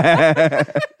got it.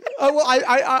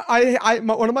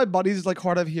 Well, one of my buddies is like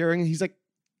hard of hearing. He's like,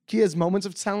 he has moments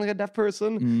of sounding like a deaf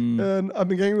person, and I've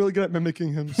been getting really good at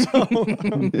mimicking him. So,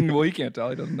 Well, you can't tell.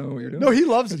 He doesn't know what you're doing. no, he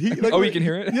loves it. He, like, Oh, you can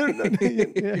hear it?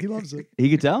 Yeah, he loves it. He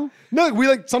could tell? No, we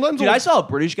like sometimes. Dude, we'll- I saw a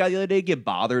British guy the other day get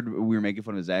bothered. We were making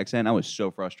fun of his accent. I was so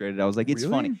frustrated. I was like, it's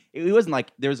Really? funny. It wasn't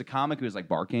like there was a comic who was like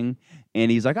barking, and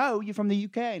he's like, oh, you're from the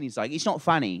UK. And he's like, it's not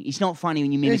funny. It's not funny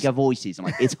when you mimic our voices. I'm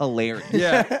like, it's hilarious.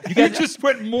 Yeah, you just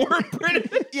went more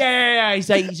British. Yeah. He's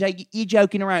like, you're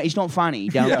joking around. It's not funny.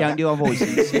 Don't do our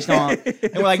voices. It's not.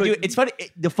 And we're like, dude, it's funny.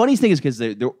 The funniest thing is because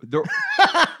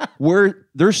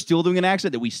they're still doing an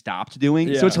accent that we stopped doing.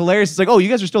 So Yeah. it's hilarious. It's like, oh, you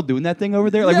guys are still doing that thing over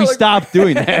there? Like Yeah, we like- stopped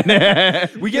doing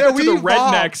that. We get Yeah, into we the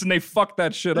evolved. rednecks and they fuck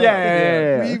that shit up.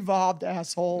 Yeah. we evolved,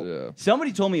 asshole. Yeah.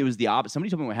 Somebody told me it was the opposite. Somebody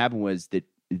told me what happened was that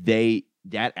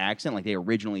that accent, like they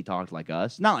originally talked like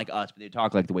us, not like us, but they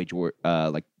talked like the way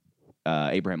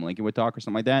Abraham Lincoln would talk or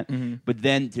something like that. Mm-hmm. But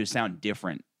then to sound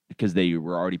different because they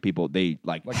were already people they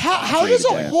like. How does a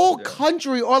translated that. whole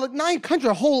country or like not even country,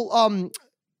 a whole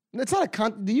it's not a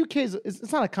continent. The UK is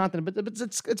it's not a continent, but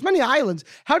it's many islands.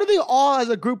 How do they all as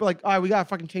a group are like, all right, we gotta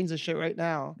fucking change this shit right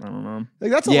now? I don't know.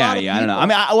 Like that's a Yeah, lot of I don't know.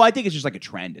 people. I mean, I think it's just like a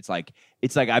trend. It's like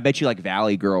I bet you like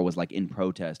Valley Girl was like in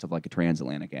protest of like a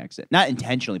transatlantic accent, not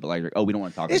intentionally, but like oh, we don't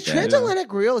want to talk. Is like that.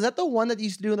 transatlantic real? Is that the one that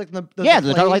used to do like the Yeah, the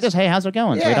they talk like plays? this. Hey, how's it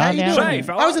going? Yeah, how you doing? Hey,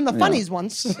 fella. I was in the Yeah. funnies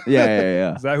once.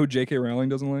 Yeah. Is that who J.K. Rowling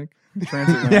doesn't like?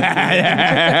 Transatlantic.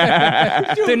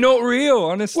 They're not real,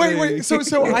 honestly. Wait.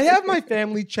 So I have my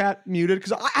family chat muted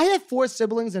because I have 4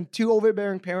 siblings and 2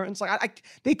 overbearing parents. Like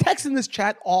they text in this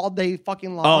chat all day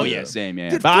fucking long. Oh yeah, same, yeah.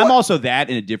 Dude, But I'm what- also that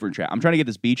in a different trap. I'm trying to get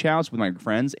this beach house with my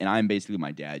friends, and I'm basically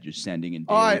my dad, just sending and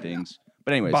daily things.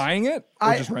 But anyways, Buying it? Or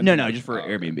I- just renting it? just for Oh,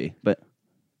 okay. Airbnb. But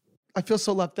I feel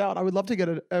so left out. I would love to get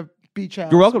a beach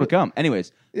house. you're welcome to come.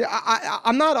 Anyways, Yeah,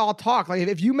 I'm not all talk. Like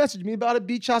if you message me about a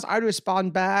beach house, I'd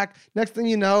respond back. Next thing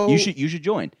you know, you should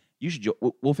join. You should.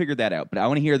 We'll figure that out. But I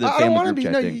want to hear the I don't family wanna group be-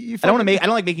 chat no, thing. you I don't want to fucking- make. I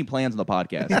don't like making plans on the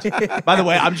podcast. By the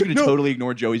way, I'm just going to totally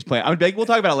ignore Joey's plan. I'm like, we'll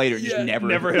talk about it later. And just never.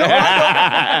 No,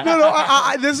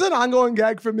 this is an ongoing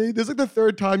gag for me. This is like the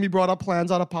 3rd time you brought up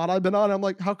plans on a pod I've been on. I'm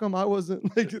like, how come I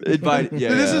wasn't like Invited. Yeah,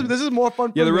 this yeah. is more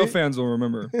fun. Yeah, for the real me. fans will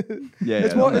remember. Yeah,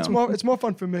 It's I more. don't It's know. more. It's more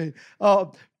fun for me.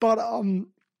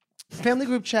 Family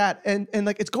group chat and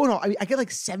like it's going on. I get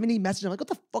like 70 messages. I'm like, what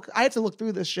the fuck? I have to look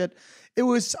through this shit. It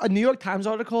was a New York Times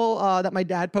article that my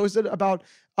dad posted about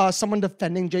someone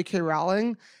defending J.K.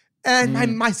 Rowling.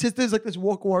 And my sister's like this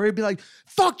woke warrior, be like,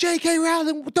 fuck J.K.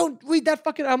 Rowling, don't read that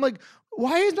fucking. I'm like,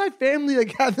 why is my family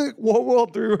like having like,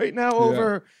 World through right now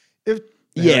over if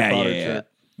Yeah.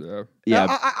 Yeah.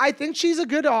 Yeah. I think she's a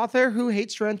good author who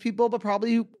hates trans people, but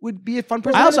probably would be a fun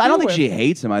person. I to don't deal think with. she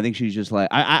hates him. I think she's just like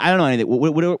I don't know anything.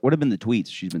 What have been the tweets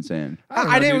she's been saying?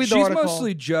 I didn't read the She's article.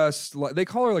 mostly just like they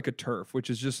call her like a TERF,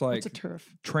 which is just like What's a turf?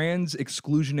 trans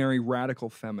exclusionary radical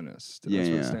feminist. That's Yeah, what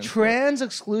it yeah. stands for. Trans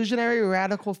exclusionary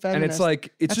radical feminist. And it's like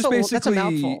it's That's just that's a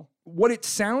basically mouthful. what it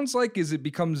sounds like is it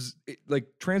becomes like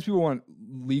trans people want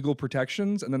legal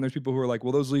protections, and then there's people who are like,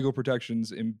 well, those legal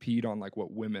protections impede on like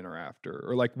what women are after,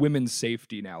 or like women's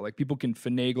safety now. Like people can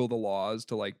finagle the laws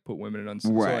to like put women in Right. so,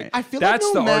 like, I feel like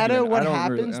that's no the matter argument. what I don't really-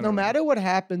 happens, I no don't know. matter what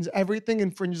happens, everything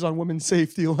infringes on women's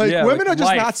safety. Like Yeah, women like are just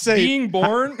life. not safe. Being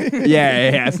born.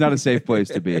 yeah, it's not a safe place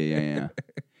to be. Yeah.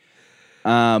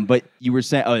 But you were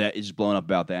saying, that is blowing up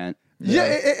about that. Yeah,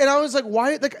 and I was like,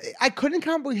 why? Like, I couldn't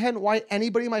comprehend why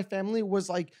anybody in my family was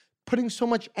like putting so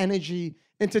much energy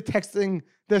into texting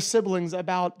their siblings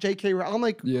about J.K. Rowling. I'm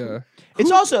like, Yeah.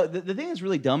 It's also the thing that's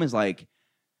really dumb is like,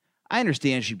 I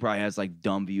understand she probably has like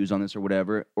dumb views on this or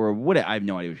whatever, or what. I have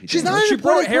no idea what she She's thinks. not She an wrote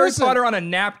important Harry person. Potter on a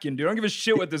napkin, dude. I don't give a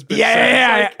shit what this bitch says.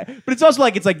 Yeah. Like, But it's also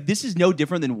like this is no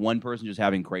different than one person just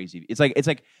having crazy. It's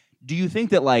like, do you think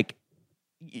that like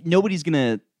nobody's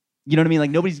gonna, you know what I mean?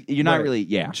 Like you're not Right. really,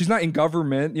 yeah. she's not in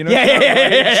government, you know. Yeah, She's not yeah,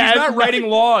 writing- yeah, She's yeah. not writing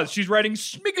laws. She's writing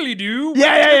schmiggly doo.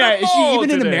 Yeah. Is she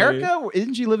even in today. America? Or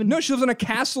isn't she living? No, she lives in a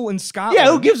castle in Scotland. Yeah,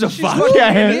 who gives a She's fuck? living Yeah,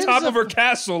 at yeah. the top of her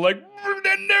castle, like,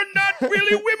 then they're not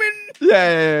really women.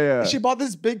 Yeah. she bought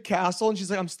this big castle, and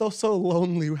she's like, I'm still so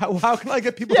lonely. How can I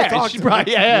get people to Yeah, talk she to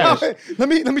probably- me? yeah. Let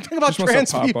me talk about Just wants to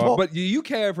trans pop people. off. But the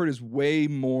UK, I've heard, is way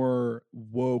more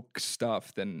woke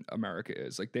stuff than America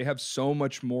is. Like they have so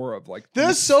much more of like. They're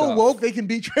deep so stuff. woke they can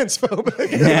be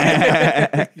transphobic.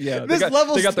 Yeah, This they got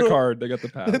levels the to it. card, they got the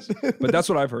pass. But that's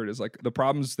what I've heard is like the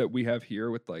problems that we have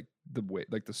here with like the way,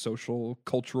 like the social,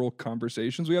 cultural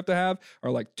conversations we have to have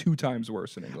are like 2 times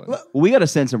worse in England. Well, Well, we got to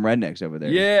send some rednecks over there.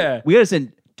 Yeah. We got to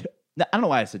send. I don't know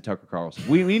why I said Tucker Carlson.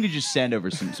 We need to just send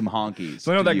over some honkies.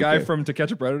 So I know to that the guy UK. from To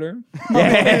Catch a Predator.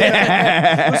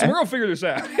 Yeah. Listen, we're gonna figure this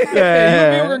out.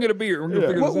 Yeah. We're gonna get a beer. We're gonna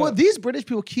figure this well, out. these British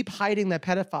people keep hiding their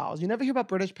pedophiles. You never hear about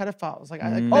British pedophiles. Like,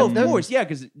 Oh, of they're, course, yeah,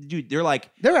 because dude, they're like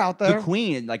they're out there. the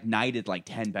Queen like knighted like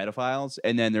 10 pedophiles,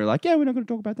 and then they're like, yeah, we're not going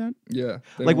to talk about that. Yeah.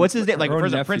 Like, what's his name? Like, her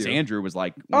own Prince nephew. Andrew was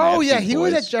like, Oh one of yeah, Epstein's he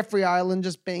was boys. at Jeffrey Island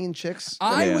just banging chicks.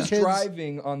 I Yeah. was Kids.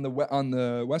 driving on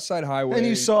the West Side Highway, And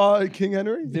you saw King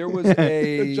Henry. there was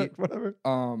a whatever.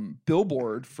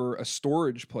 billboard for a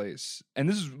storage place, and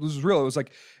this is real. It was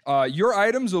like, your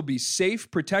items will be safe,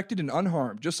 protected, and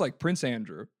unharmed, just like Prince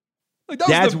Andrew. Like that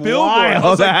That's was the billboard. I was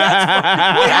wild. like,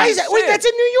 that's fucking Wait, that's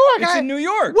in New York. It's in New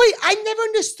York. Wait, I never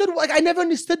understood. Like, I never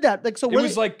understood that. Like, so It what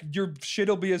was like your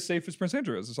shit'll be as safe as Prince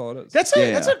Andrew is. That's all it is.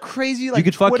 that's a crazy like. you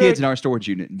could fuck Twitter- kids in our storage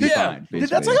unit and be Yeah. fine. Dude,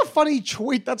 that's basically. like a funny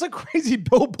tweet. That's a crazy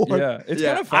billboard. yeah, it's Yeah.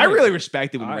 kind of funny. I really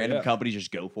respect it when Ah, random yeah. companies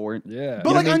just go for it. Yeah. But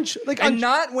You know like, what I mean? and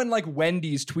not when like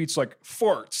Wendy's tweets like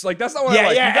farts. Like that's not what I Yeah,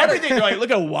 like. yeah, You gotta- everything. You're like,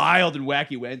 look at wild and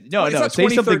wacky Wednesday. No, It's no, not say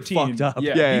something 2013. fucked up.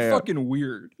 Yeah, be fucking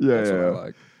weird. Yeah, That's what yeah. I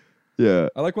like. Yeah.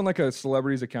 I like when like a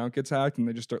celebrity's account gets hacked and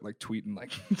they just start like tweeting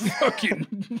like fucking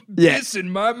Yeah. this in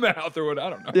my mouth or what. I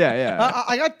don't know. Yeah, yeah.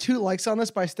 I got 2 likes on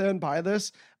this, but I stand by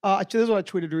this. Actually, this is what I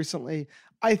tweeted recently.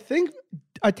 I think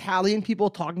Italian people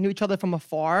talking to each other from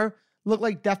afar look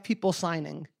like deaf people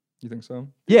signing. You think so?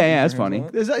 Yeah, yeah, that's funny.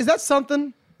 Is that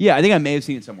something? Yeah, I think I may have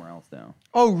seen it somewhere else though.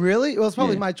 Oh, really? Well, it's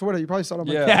probably Yeah. my Twitter. You probably saw it on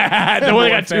my Yeah. The one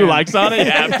that got fan. 2 likes on it.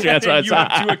 Yeah, that's what I you saw.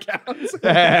 have 2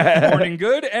 accounts. Morning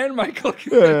Good and Michael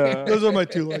Good. Those are my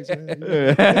 2 likes, man.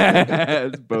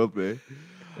 It's both me.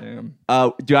 Damn.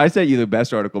 Dude, I sent you the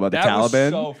best article about the That was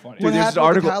Taliban. so funny. Dude, What there's happened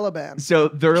an with the article. Taliban? So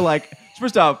they're like,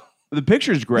 first off, the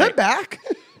picture's great. They're back?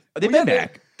 They've Well, been yeah,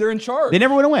 back. They're in charge. They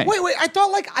never went away. Wait. I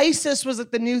thought like ISIS was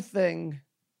like the new thing.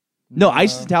 No,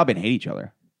 ISIS and Taliban hate each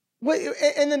other. Wait,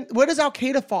 and then where does Al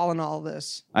Qaeda fall in all of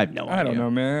this? I have no idea. I don't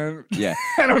know, man. Yeah.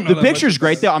 I don't know. The that much picture's about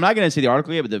great it. though. I'm not going to say the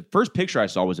article yet, but the first picture I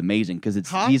saw was amazing because it's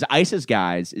Hot? these ISIS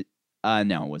guys.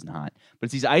 No, it wasn't hot, but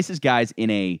it's these ISIS guys in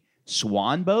a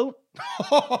swan boat.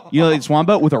 You know, the swan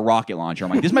boat with a rocket launcher.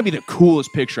 I'm like, this might be the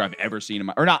coolest picture I've ever seen in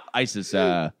my, or not ISIS.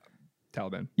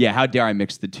 Taliban. Yeah, how dare I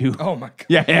mix the two? Oh my god.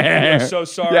 Yeah. We're so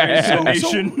sorry, Yeah.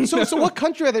 nation. So what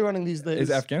country are they running these days?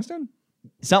 Is Afghanistan?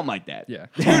 Something like that. Yeah.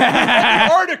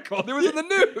 The article. There was in the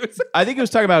news. I think it was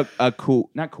talking about not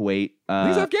Kuwait. I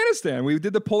think it's Afghanistan. We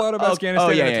did the pullout of Oh,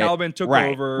 Afghanistan, yeah, and the yeah. Taliban took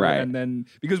Right, over, right. and then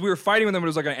because we were fighting with them, it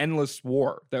was like an endless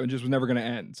war that just was never going to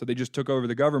end. So they just took over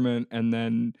the government, and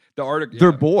then the article.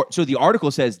 They're bored. So the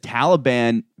article says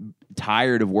Taliban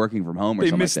tired of working from home or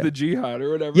They something missed like the that. jihad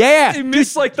or whatever. Yeah. They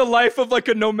missed like the life of like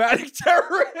a nomadic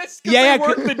terrorist. 'Cause Yeah, they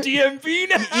work yeah. the DMV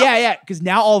now. Yeah, because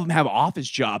now all of them have office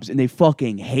jobs and they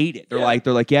fucking hate it. They're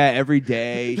like, yeah, every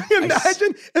day.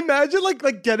 Imagine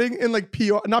like getting in like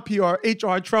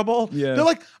HR trouble. Yeah. They're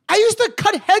like, I used to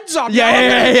cut heads off. Yeah, Now I'm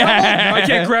yeah, in yeah, trouble." yeah. I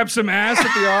can't grab some ass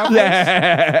at the office.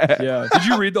 Yeah. Yeah. Did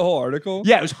you read the whole article?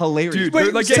 Yeah, it was hilarious. Dude, Wait,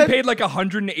 they're like said- getting paid like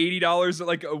 $180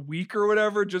 like a week or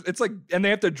whatever. Just it's like, and they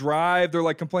have to drive. They're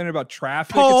like complaining about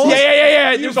traffic. Polls. It's like,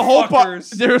 Yeah. You There's a whole part. fuckers.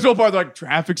 There's a whole part like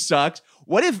traffic sucks.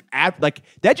 What if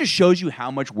that just shows you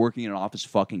how much working in an office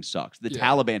fucking sucks? The Yeah.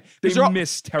 Taliban. 'cause They they're all-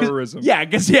 miss terrorism. Yeah,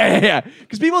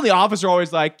 because people in the office are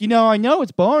always like, I know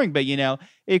it's boring, but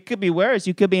it could be worse.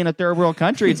 You could be in a third world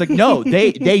country. It's like, no,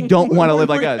 they don't want to live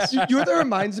like us. You know what that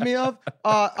reminds me of?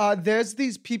 There's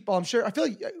these people, I feel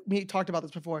like we talked about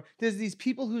this before. There's these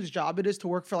people whose job it is to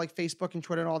work for like Facebook and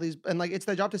Twitter and all these, and like it's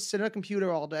their job to sit at a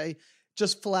computer all day,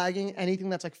 just flagging anything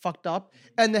that's like fucked up.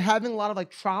 And they're having a lot of like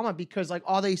trauma because like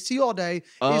all they see all day is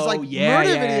like murder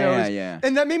videos. Yeah.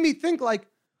 And that made me think like,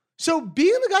 so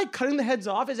being the guy cutting the heads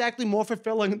off is actually more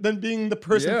fulfilling than being the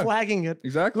person Yeah. flagging it.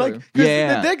 Exactly. Like, because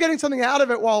Yeah. they're getting something out of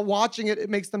it while watching it, it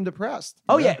makes them depressed.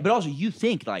 Oh yeah, but also you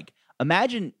think like,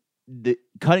 imagine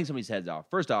cutting somebody's heads off.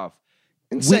 First off,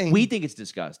 Insane. we think it's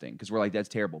disgusting because we're like, that's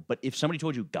terrible. But if somebody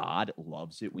told you God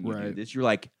loves it when you do Right. this, you're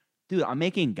like, dude, I'm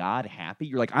making God happy.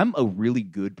 You're like, I'm a really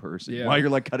good person Yeah. while you're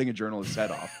like cutting a journalist's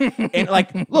head off. And like,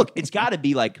 look, it's got to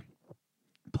be like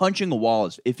punching a wall.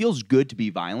 It feels good to be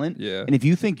violent. Yeah. And if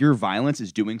you think your violence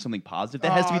is doing something positive,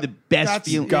 that has to be the best that's-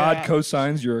 feeling. God Yeah.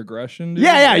 cosigns your aggression. dude.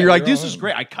 Yeah. You're like, this all is in.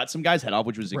 great. I cut some guy's head off,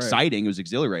 which was Right. exciting. It was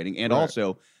exhilarating. And Right.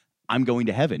 also, I'm going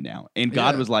to heaven now. And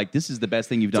God Yeah. was like, this is the best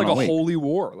thing you've It's done like all a week. holy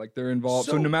war. Like they're involved.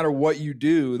 So, So- no matter what you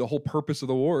do, the whole purpose of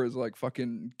the war is like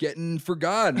fucking getting for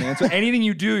God, man. So anything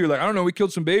you do, you're like, I don't know, we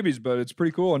killed some babies, but it's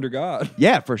pretty cool under God.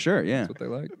 Yeah, for sure. Yeah. That's what they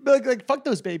like. Like fuck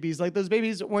those babies. Like those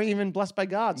babies weren't even blessed by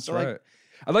God. That's So like right.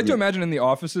 I'd like to imagine in the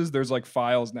offices, there's like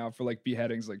files now for like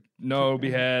beheadings, like no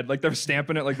behead, like they're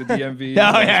stamping it like the DMV.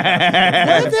 Oh,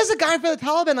 yeah. what if there's a guy for the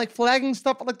Taliban like flagging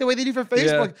stuff like the way they do for Yeah.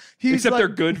 Facebook? He's Except like, they're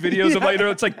good videos of like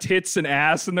it's like tits and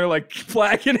ass, and they're like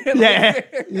flagging it. Yeah.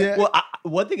 Like, Yeah. Well,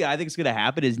 one thing I think is going to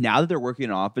happen is now that they're working in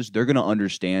an office, they're going to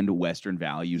understand Western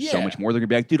values so Yeah. much more. They're going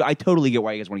to be like, dude, I totally get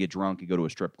why you guys want to get drunk and go to a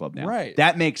strip club now. Right.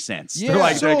 That makes sense. Yeah. They're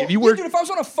like, So- if you Yeah, work, dude, if I was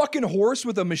on a fucking horse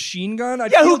with a machine gun,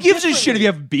 I'd yeah, who feel gives a shit if you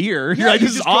have beer? Yeah, You're like, you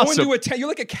this is just go awesome. into a tent. You're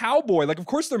like a cowboy. Like, of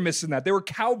course they're missing that. They were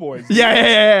cowboys.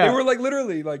 Yeah. They were like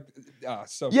literally like,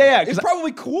 so Yeah, it's 'cause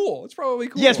probably cool. It's probably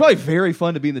cool. Yeah, it's probably very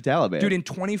fun to be in the Taliban. Dude, in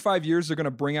 25 years, they're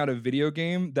gonna bring out a video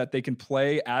game that they can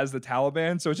play as the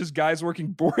Taliban. So it's just guys working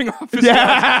boring office Yeah.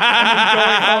 jobs and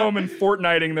then going home and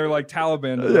Fortniting their like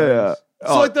Taliban. devices.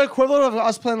 so like the equivalent of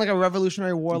us playing like a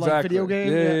Revolutionary War like Exactly. video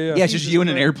game. Yeah. yeah, it's just you in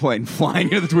an airplane flying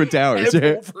into the Twin Towers. Over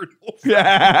Yeah. and over.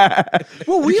 Yeah.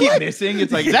 Well, we you keep like missing.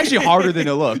 It's like it's actually harder than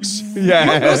it looks.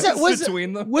 Yeah. was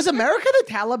Between them. was America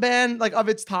the Taliban like of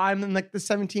its time in like the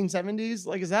 1770s?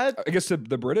 Like is that I guess the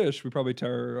British, we probably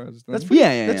terrorized them. that's pretty,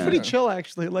 Yeah, yeah, that's yeah. pretty chill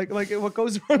actually. Like what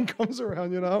goes around comes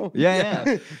around, you know?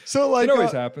 Yeah. So like it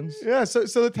always happens. yeah, so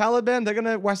the Taliban, they're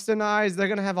gonna westernize, they're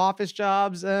gonna have office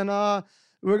jobs, and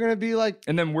we're gonna be like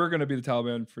And then we're gonna be the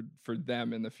Taliban for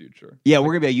them in the future. Yeah, we're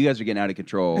gonna be like, you guys are getting out of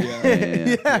control.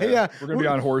 Yeah. yeah. We're gonna be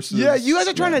on horses. Yeah, you guys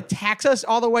are trying to tax us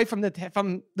all the way from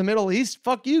the Middle East.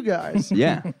 Fuck you guys.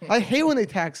 Yeah. I hate when they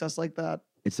tax us like that.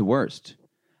 It's the worst.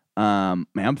 Man,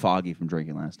 I'm foggy from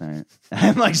drinking last night.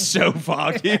 I'm like so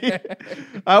foggy.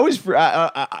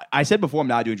 I said before I'm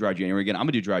not doing dry January again. I'm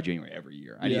gonna do dry January every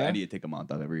year. I need to take a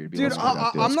month off every year to be Dude, less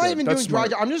productive. I'm not even That's doing dry.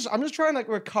 smart. I'm just trying to like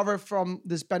recover from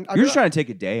this. You're just trying to take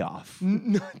a day off.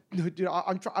 No, dude,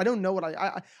 I don't know what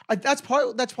that's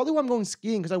probably why I'm going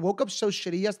skiing because I woke up so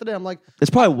shitty yesterday. I'm like, That's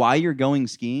probably why you're going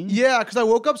skiing. yeah, because I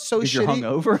woke up so Because shitty.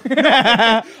 you're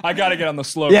hungover. I gotta get on the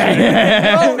slope.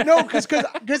 No,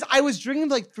 because I was drinking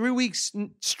for like 3 weeks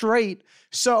straight.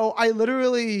 So I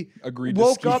literally Agreed to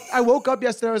woke ski. up. I woke up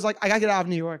yesterday. I was like, I gotta get out of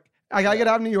New York. I gotta get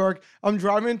out of New York. I'm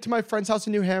driving to my friend's house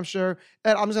in New Hampshire,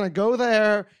 and I'm just gonna go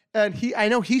there. And I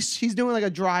know he's doing like a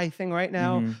dry thing right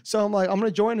now. So I'm like, I'm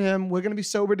gonna join him. We're gonna be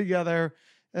sober together.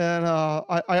 And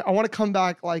I want to come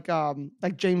back like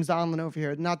James Donlin over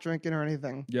here, not drinking or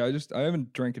anything. Yeah, I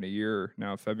haven't drank in a year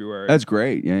now. February. That's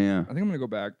great. Yeah, I think I'm gonna go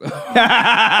back.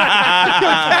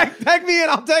 Tag me in.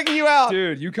 I'm tagging you out.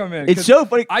 Dude, you come in. It's 'cause so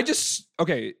funny.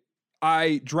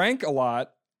 I drank a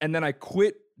lot and then I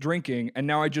quit drinking and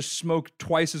now I just smoke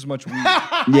twice as much weed.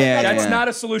 Yeah, That's yeah. not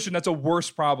a solution. That's a worse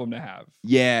problem to have.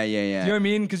 Yeah. You know what I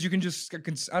mean? Because you can just,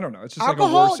 I don't know. It's just like a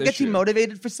Alcohol worse gets issue. you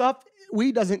motivated for stuff.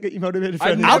 Weed doesn't get you motivated for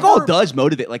I've anything. never- Alcohol does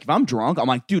motivate. Like if I'm drunk, I'm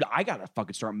like, dude, I gotta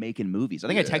fucking start making movies. I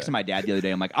think I texted my dad the other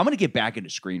day. I'm like, I'm gonna get back into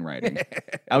screenwriting.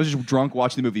 I was just drunk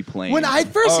watching the movie Plane. When I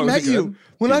first Oh, was met it you, good?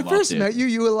 when Dude, I loved first it. met you,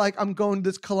 you were like, I'm going to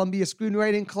this Columbia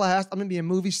screenwriting class. I'm gonna be a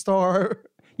movie star.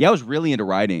 Yeah, I was really into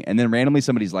writing, and then randomly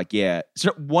somebody's like, "Yeah."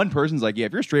 So one person's like, "Yeah,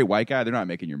 if you're a straight white guy, they're not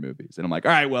making your movies." And I'm like,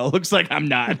 "All right, well, it looks like I'm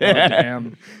not." Oh,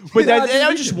 damn. But Yeah, that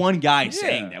was dude. just one guy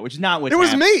saying that, which is not what It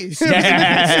was me.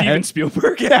 Steven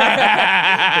Spielberg. They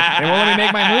won't let me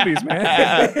make my movies,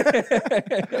 man.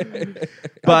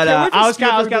 But can't wait for I was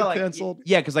kind Spielberg of to get like, canceled.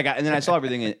 yeah, because and then I saw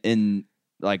everything in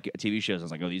like TV shows. I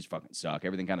was like, "Oh, these fucking suck.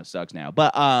 Everything kind of sucks now."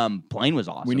 But Plane was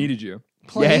awesome. We needed you.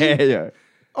 Plane? yeah.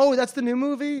 Oh, that's the new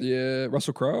movie? Yeah,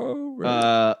 Russell Crowe.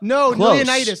 No, Close.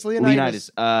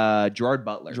 Leonidas. Gerard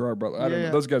Butler. Gerard Butler. I don't Yeah.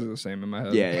 know. Those guys are the same in my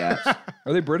head. Yeah.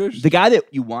 Are they British? The guy that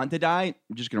you want to die,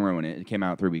 I'm just gonna ruin it. It came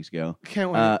out 3 weeks ago.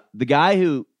 Can't wait. The guy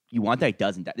who you want that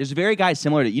doesn't die. There's a very guy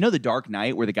similar to The Dark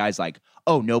Knight, where the guy's like,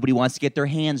 "Oh, nobody wants to get their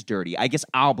hands dirty. I guess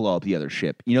I'll blow up the other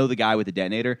ship." You know, the guy with the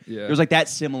detonator. Yeah. There's like that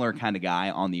similar kind of guy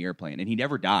on the airplane, and he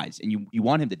never dies. And you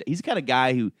want him to. He's the kind of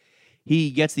guy who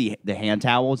he gets the hand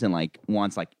towels and like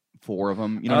wants like 4 of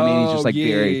them. You know what I mean? He's just like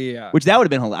very. yeah. Which that would have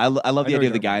been hilarious. I love the know idea of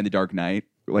you're the guy in The Dark Knight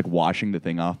like washing the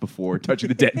thing off before touching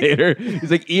the detonator.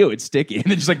 He's like, "Ew, it's sticky," and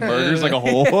then just like murders like a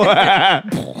hole.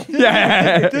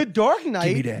 Yeah. The Dark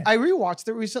Knight. that. I rewatched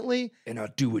it recently. And I'll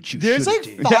do what you There's like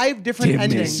 5 different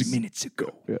endings. minutes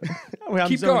ago. Wait, I'm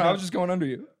Keep zoning going. I out. was just going under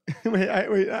you. wait,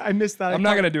 I missed that. I'm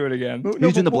not gonna do it again. No,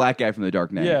 Who's doing the but- black guy from The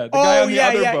Dark Knight? Yeah, the guy Oh on the yeah,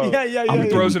 other yeah, boat. yeah.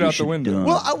 Throws it out the shit window. done.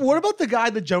 Well, what about the guy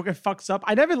the Joker fucks up?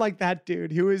 I never liked that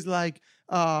dude who is like,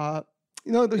 you know,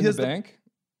 In he the has bank.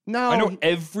 no. I know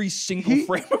every single he-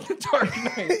 frame of the Dark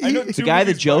Knight. I know The The two guy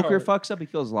the movies by Joker heart. fucks up, he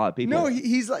kills a lot of people. No,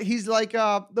 he's like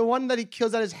the one that he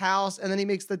kills at his house, and then he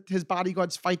makes his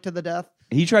bodyguards fight to the death.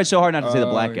 he tried so hard not to say the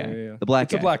Oh, black yeah, guy. yeah. The black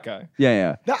It's guy. a black guy.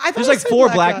 Yeah. I thought There's I like said 4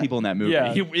 black guy. people in that movie.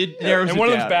 Yeah. It narrows And it one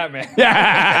of them's down. Batman.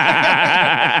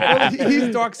 Yeah. Well,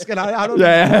 he's dark skinned. I don't.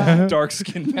 Yeah. Dark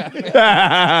skinned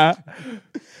Batman.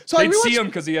 So I They'd see rewatched- him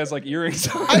because he has like earrings.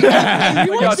 I Like, yeah,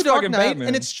 rewatched it's The Dark fucking Knight, Batman.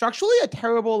 and it's structurally a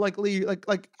terrible, like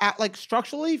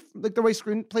structurally, like the way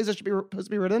screenplays are supposed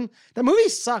to be written. That movie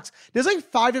sucks. There's like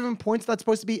 5 different points that's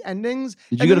supposed to be endings.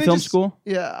 Did you and go then to they film just- school?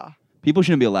 Yeah. People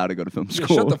shouldn't be allowed to go to film Yeah,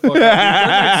 school. shut the fuck up. Dude.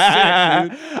 They're,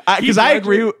 like, sick, dude. Because I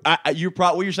agree.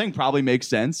 What you're saying probably makes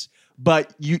sense.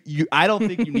 But I don't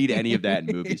think you need any of that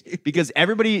in movies, because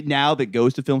everybody now that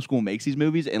goes to film school makes these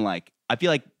movies, and like I feel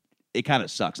like it kind of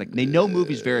sucks. Like they know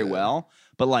movies very well,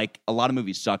 but like a lot of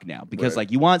movies suck now because Right.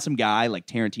 like you want some guy like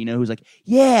Tarantino who's like,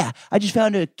 yeah, I just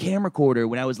found a camcorder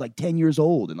when I was like 10 years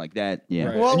old, and like that. Yeah.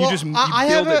 Right. Well, and you well, just you I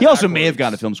build have it He also may have backwards.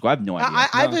 gone to film school. I have no idea. I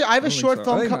have No, a I don't short think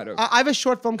so. I film. think he might have. I have a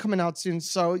short film coming out soon.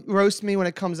 So roast me when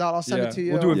it comes out. I'll send it to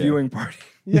you. We'll do a Yeah. viewing party.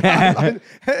 Yeah,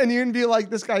 and you're gonna be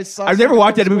like, this guy sucks. I've never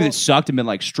walked out a movie that School. sucked and been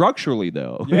like structurally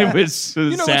though. Yeah. It was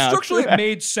You know, like, sound. structurally it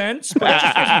made sense, but it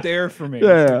just wasn't there for me.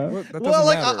 Yeah. What? That doesn't Well,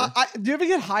 like, matter. do you ever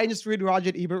get high and just read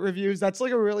Roger Ebert reviews? That's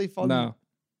like a really fun. No. Have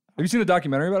you seen the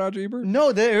documentary about Roger Ebert?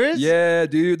 No, there is. Yeah,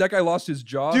 dude. That guy lost his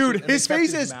jaw. Dude, and they his kept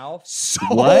face his is mouth. so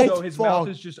What? So his mouth fucked.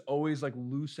 is just always like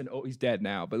loose and he's dead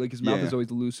now, but like his mouth Yeah. is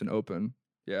always loose and open.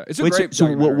 Yeah, it's a Wait, great. so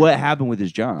documentary. what happened with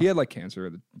his jaw? He had like cancer.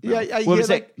 Of the Yeah, mouth. yeah. Well, he but had,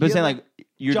 saying he had, like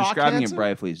you're jaw describing cancer? it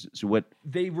briefly. So what?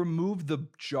 They removed the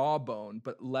jawbone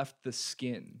but left the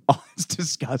skin. Oh, it's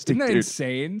disgusting, Isn't that dude.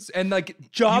 insane? And like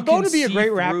Jawbone you would be a can great see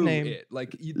rap through name. It.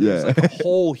 Like there's Yeah. like a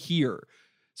hole here,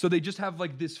 so they just have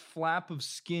like this flap of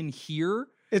skin here,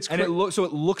 It's and it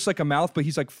looks like a mouth, but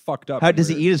he's like fucked up. How and does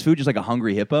he weird. eat his food just like a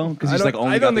hungry hippo? Because he's like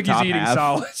only I don't got think the he's top eating half.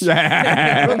 solids.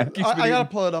 I gotta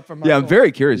pull it up for my. Yeah, I'm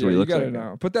very curious Yeah, what he you looks gotta like.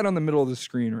 know. Put that on the middle of the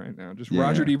screen right now. Just Yeah.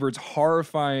 Roger Ebert's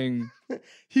horrifying.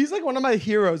 He's like one of my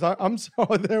heroes. I'm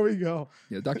sorry. There we go.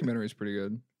 Yeah, the documentary is pretty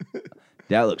good.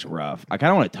 That looks rough. I kind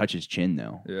of want to touch his chin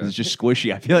though. 'Cause Yeah. It's just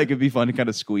squishy. I feel like it'd be fun to kind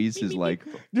of squeeze his like.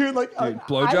 Dude, like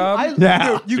blowjob?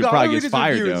 Yeah, dude, you dude, gotta probably read gets his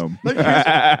fired, reviews. dome. Like,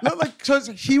 no, like, so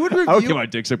he would I don't review. get my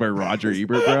dick sucked by Roger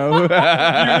Ebert, bro. You're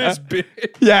this bitch.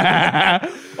 Yeah.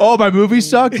 Oh, my movie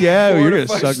sucked. Yeah, 4 you're to gonna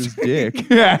 5 suck this dick.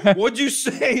 Yeah. What'd you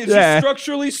say? It's Yeah. just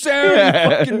structurally sound, Yeah.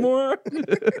 you fucking moron.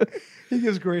 He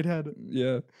gives great head.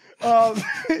 Yeah. Um,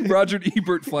 Roger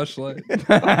Ebert fleshlight. who,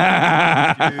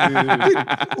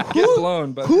 Get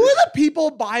blown, but who are the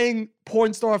people buying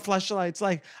porn store fleshlights?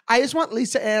 Like, I just want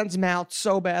Lisa Ann's mouth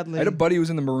so badly. I had a buddy who was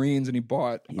in the Marines and he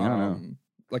bought Yeah, I don't know.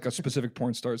 like a specific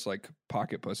porn star's like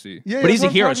pocket pussy. Yeah, But he's a that's what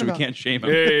I'm hero, talking so we about. can't shame him.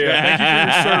 Thank you for your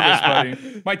service,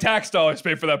 buddy. My tax dollars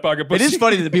pay for that pocket It pussy. is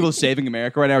funny that the people saving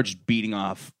America right now are just beating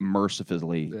off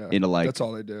mercifully Yeah, into like. that's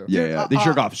all they do. Yeah, Dude, yeah. They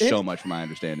jerk off it- so much, from my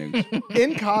understanding.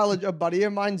 In college, a buddy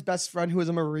of mine's best friend who was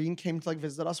a Marine came to like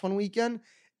visit us one weekend.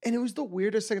 And it was the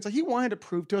weirdest thing. It's like he wanted to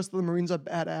prove to us that the Marines are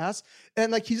badass.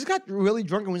 And like he just got really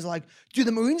drunk and was like, dude,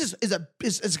 the Marines is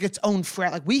its own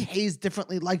frat. Like we haze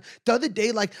differently. Like the other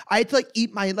day, like I had to like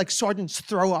eat my like sergeant's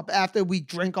throw up after we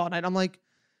drink all night. I'm like,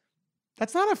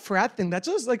 that's not a frat thing. That's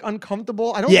just like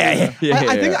uncomfortable. I don't Yeah, think,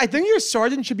 yeah, I think your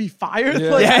sergeant should be fired. Yeah.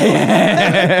 Like,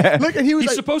 Yeah. Look, and he was He's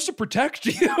like, supposed to protect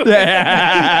you. he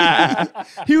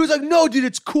was like, no, dude,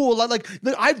 it's cool. Like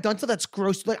I've done stuff that's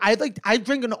gross. Like I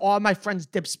drink in all my friends'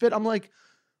 dip spit. I'm like,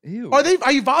 Ew.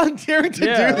 are you volunteering to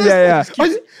Yeah. do this? Yeah,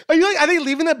 yeah. Are you like, are they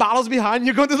leaving their bottles behind?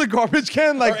 You're going to the garbage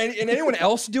can? Like, and anyone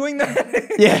else doing that?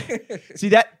 Yeah. See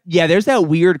that? Yeah, there's that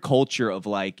weird culture of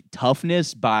like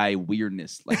toughness by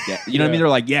weirdness, like that. You know what I mean? They're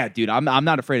like, yeah, dude, I'm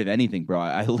not afraid of anything, bro.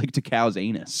 I licked a cow's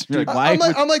anus. You're like, why? I'm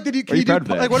like, can are you you do proud of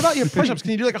that? like what about your push-ups?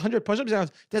 Can you do like 100 push-ups? And I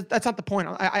was, that's not the point.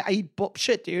 I eat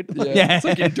shit, dude. Like, Yeah, it's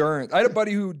like endurance. I had a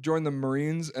buddy who joined the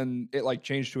Marines and it like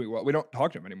changed who he was. We don't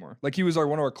talk to him anymore. Like he was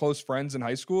one of our close friends in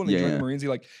high school and he joined Yeah. the Marines.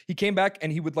 He came back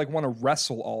and he would like want to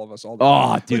wrestle all of us all the Oh, time.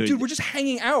 Like, dude. we're just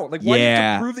hanging out. Like why do you have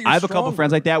Yeah, to prove that you're I have a couple stronger?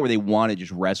 friends like that where they want to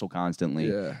just wrestle constantly.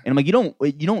 Yeah. And I'm like, you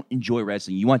don't enjoy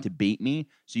wrestling. You want to beat me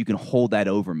so you can hold that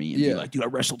over me and Yeah. be like, dude, I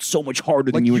wrestled so much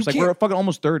harder than Like, you. you It's like can't- we're fucking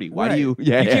almost 30. Why do Right. you?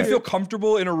 Yeah, You yeah. can't feel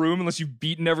comfortable in a room unless you've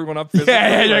beaten everyone up physically.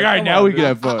 Yeah, you're like, all right, come now on, we can dude.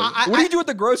 have fun. What do you do at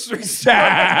the grocery store?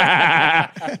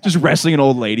 Just wrestling an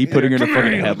old lady, putting her in a Come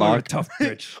fucking here, you little headlock. tough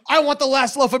bitch. I want the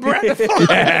last loaf of bread. There's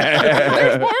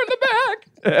more in the back.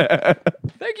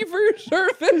 Thank you for your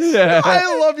service.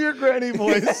 I love your granny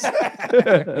voice.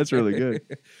 That's really good.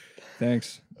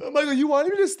 Thanks. Michael, you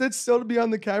wanted me to sit still to be on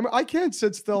the camera? I can't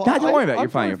sit still. Nah, don't worry about it. I'm You're fine,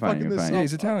 probably you're fine, fucking you're this fine. Yeah, up.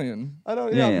 he's Italian. I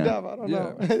don't. Yeah, Yeah, yeah. I'm deaf. I don't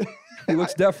know. He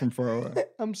looks deaf from far away.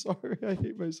 I'm sorry. I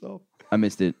hate myself. I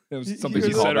missed it. It was You- something you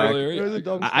he was a said callback. earlier. It was a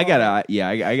dumb I gotta, yeah,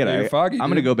 I gotta. Yeah, you're foggy, I'm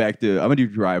gonna dude. go back to. I'm gonna do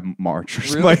dry march or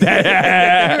something Really? like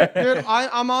that. Dude,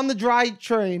 I'm on the dry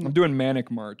train. I'm doing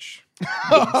manic march.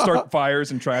 Start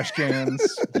fires and trash cans.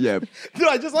 Yeah, Dude,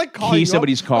 I just like calling key you up.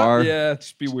 somebody's car. Yeah,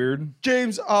 just be weird.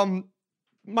 James,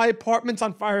 my apartment's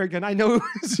on fire again. I know.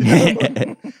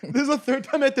 This is the third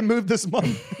time I had to move this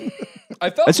month. I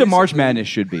felt That's what March recently- Madness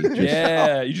should be. Just-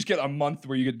 Yeah, you just get a month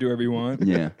where you get to do whatever you want.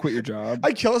 Yeah. Quit your job.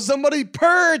 I kill somebody.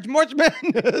 Purge. March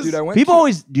Madness. Dude, I went People to-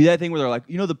 always do that thing where they're like,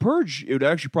 the purge, it would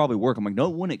actually probably work. I'm like, no,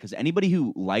 it wouldn't, because anybody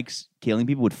who likes killing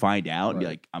people would find out and be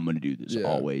Right. like, I'm gonna do this Yeah.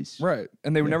 always. Right.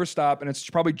 And they would never stop, and it's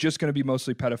probably just going to be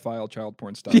mostly pedophile child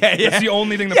porn stuff. Yeah, yeah. That's the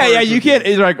only thing that Yeah, yeah, Purge you would do. can't.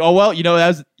 It's like, oh well, you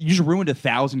just ruined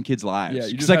 1,000 kids' lives. Yeah,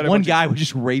 you It's just like had a one bunch of- guy would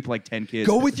just rape like 10 kids.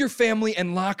 Go with your family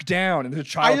and lock down. And the I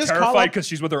child just call terrified up- because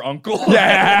she's with her uncle.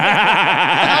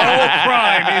 Yeah. All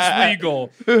crime is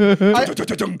legal.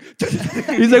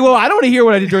 He's like, well, I don't want to hear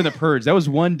what I did during the purge. That was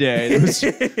one day. It was,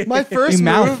 My first You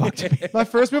move. malfucked me. My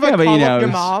first move. Yeah, I but, call you up know, your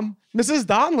it's- mom, Mrs.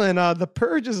 Donlin. The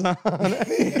purge is on.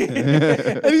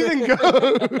 Anything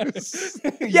goes.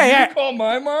 yeah. You call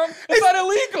my mom? It's not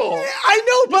illegal. I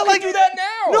know, but like do that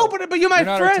now. No, but you're my You're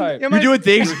not her friend. type. You're You're my doing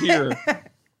things Here.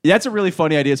 That's a really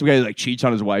funny idea. Some guy like cheats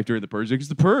on his wife during the purge. Like, it's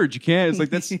the purge. You can't. It's like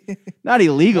that's not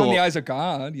illegal. In the eyes of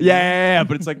God. you Yeah,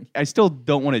 but it's like I still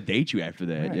don't want to date you after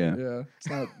that. know? Yeah. Yeah. It's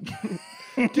not.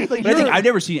 Dude, like, But I think you're- I've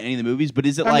never seen any of the movies. But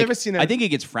is it I've like never seen it. I think it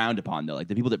gets frowned upon though. Like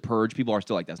the people that purge, people are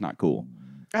still like that's not cool.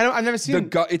 I've never seen.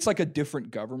 It's like a different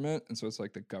government, and so it's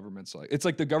like the government's like it's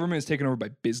like the government is taken over by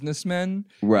businessmen,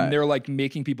 Right. And they're like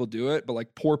making people do it, but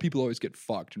like poor people always get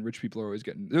fucked, and rich people are always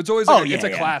getting. It's always Oh, like yeah, it's a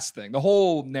yeah. class thing. The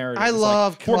whole narrative. I is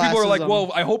love like, poor people are like, classism.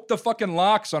 well, I hope the fucking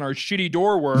locks on our shitty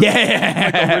door work.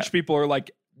 Yeah. Like the rich people are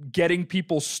like, getting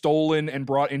people stolen and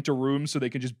brought into rooms so they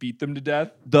can just beat them to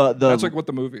death. That's like what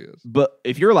the movie is. But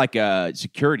if you're like a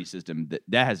security system,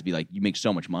 that has to be like you make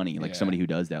so much money. Like somebody who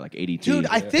does that, like ADT. Dude,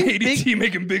 I think ADT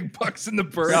making big bucks in the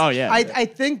purge. Oh yeah. I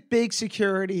think big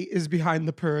security is behind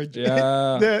the purge.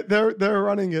 Yeah. they're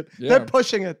running it. Yeah. They're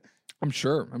pushing it. I'm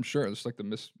sure. It's like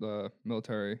the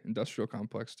military industrial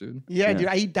complex, dude. Yeah, dude.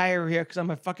 I eat diarrhea because I'm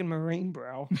a fucking Marine,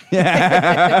 bro.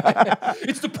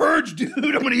 It's the purge, dude.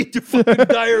 I'm gonna eat the fucking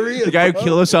diarrhea. The guy who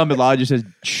killed Osama bin Laden just has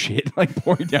shit like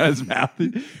pouring down his mouth.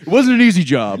 It wasn't an easy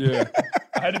job. Yeah.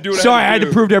 I had to do it. Sorry, I had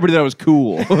to prove to everybody that I was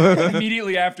cool.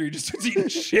 Immediately after, he just starts eating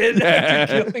shit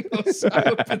after killing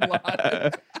Osama bin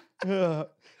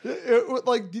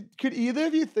Laden. Could either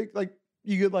of you think like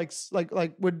you could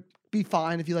would be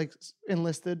fine if you like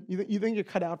enlisted? You think you're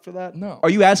cut out for that? No. Are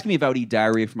you asking me if I would eat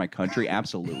diarrhea for my country?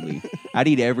 Absolutely. I'd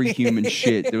eat every human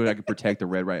shit that I could protect the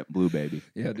red, white, blue baby.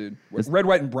 Yeah, dude. Red,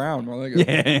 white, and brown. More like it.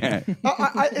 Yeah.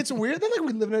 It's weird that like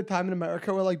we live in a time in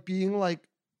America where like being like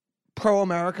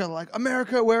pro-America, like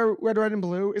America wear red, white, and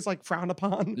blue is like frowned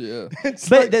upon. Yeah. It's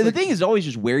But like, the thing is always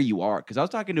just where you are. Because I was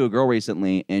talking to a girl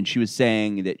recently, and she was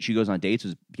saying that she goes on dates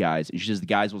with guys, and she says the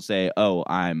guys will say, "Oh,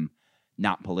 I'm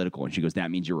not political," and she goes, "That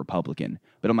means you're Republican."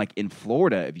 But I'm like, in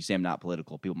Florida, if you say I'm not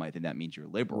political, people might think that means you're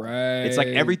liberal. Right. It's like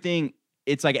everything.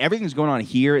 It's like everything's going on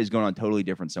here is going on totally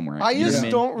different somewhere. I You know just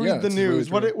what don't read Yeah, the it's really news.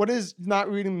 true. What is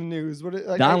not reading the news?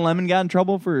 Like, Don Lemon got in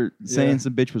trouble for saying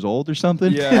some bitch was old or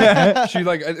something. Yeah. She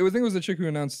like I think it was the chick who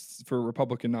announced for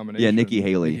Republican nomination. Yeah, Nikki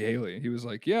Haley. Nikki Haley. He was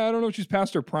like, "Yeah, I don't know if she's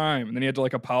past her prime," and then he had to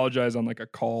like apologize on like a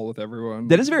call with everyone.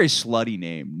 That is a very slutty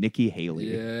name, Nikki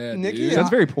Haley. Yeah, Nikki- dude.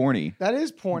 That's very porny. that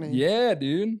is porny. Yeah,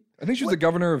 dude. I think she was the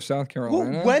governor of South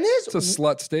Carolina. when is- it's a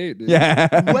slut state, dude.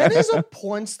 Yeah. When is a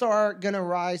porn star gonna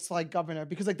rise to like governor?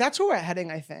 Because like that's where we're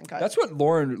heading, I think. That's what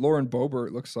Lauren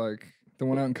Boebert looks like. The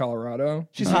one out in Colorado.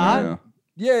 She's Oh, hot. yeah.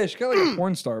 Yeah, she got like a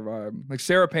porn star vibe. Like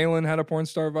Sarah Palin had a porn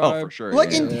star vibe. Oh, for sure.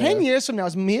 Like yeah. in 10 years from now,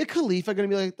 is Mia Khalifa gonna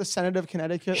be like the senator of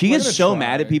Connecticut? She We're gets gonna so try.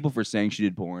 mad at people for saying she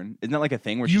did porn. Isn't that like a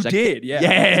thing where You she's like, did, yeah. Yeah.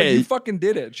 It's like, you fucking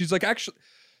did it. She's like, actually,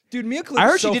 dude, Mia Khalifa. I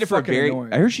heard she so did it for a fucking very.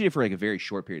 annoying. I heard she did it for like a very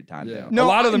short period of time. Yeah. Though. No, a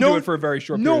lot of them no, do it for a very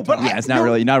short no, period but of time. Yeah, it's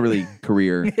not really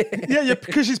career. Yeah,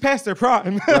 because she's past their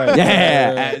prime. Right.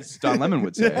 Yeah, as Don Lemon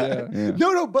would say. Yeah. Yeah.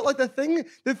 No, but like the thing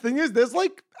is, there's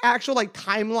like actual like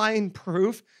timeline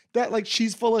proof that like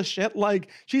she's full of shit. Like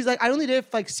she's like, I only did it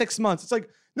for like 6 months. It's like,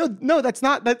 no, that's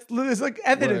not. There's like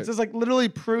evidence. Right. There's like literally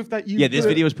proof that you. Yeah, this did it.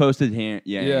 video was posted here.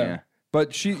 Yeah.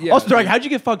 But she, yeah. Also, they're like, how'd you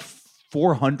get fucked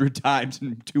 400 times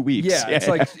in 2 weeks? yeah, it's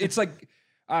like,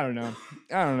 I don't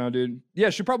know, dude. Yeah,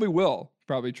 she probably will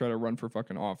probably try to run for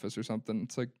fucking office or something.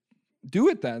 It's like, do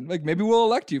it then. Like maybe we'll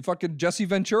elect you. Fucking Jesse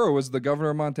Ventura was the governor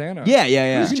of Montana.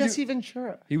 yeah. Who's Jesse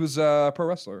Ventura? He was a pro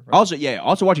wrestler. Right?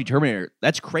 Also watching Terminator.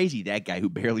 That's crazy. That guy who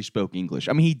barely spoke English.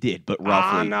 I mean, he did, but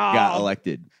roughly no. got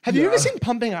elected. Have you ever seen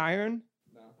Pumping Iron?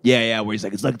 Yeah, where he's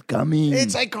like, it's like coming.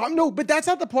 It's like, no, but that's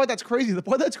not the part that's crazy. The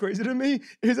part that's crazy to me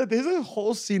is that there's a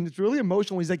whole scene that's really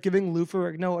emotional. He's like giving Lou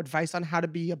Ferrigno advice on how to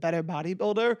be a better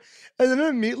bodybuilder. And then it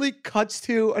immediately cuts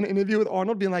to an interview with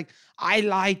Arnold being like, I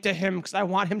lied to him because I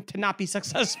want him to not be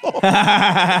successful.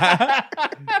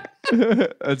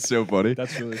 That's so funny.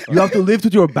 That's really funny. You have to live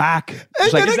with your back.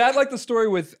 It's like, Is that like the story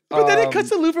with? But then it cuts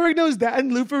to Lou Ferrigno's dad,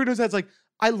 and Lou Ferrigno's dad's like,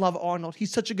 I love Arnold.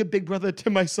 He's such a good big brother to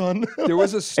my son. There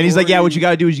was a story, and he's like, yeah, what you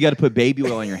got to do is you got to put baby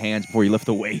oil on your hands before you lift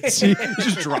the weights. He's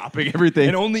just dropping everything.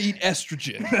 and only eat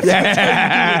estrogen. That's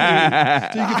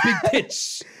Yeah. so you get big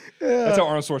tits. That's how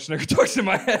Arnold Schwarzenegger talks in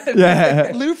my head.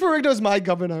 Yeah. Lou Ferrigno's my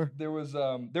governor. There was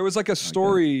like a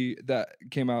story that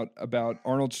came out about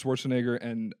Arnold Schwarzenegger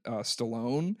and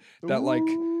Stallone that like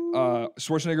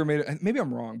Schwarzenegger made it. Maybe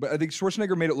I'm wrong, but I think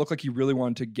Schwarzenegger made it look like he really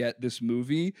wanted to get this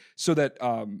movie so that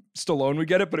Stallone would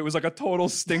get it. But it was like a total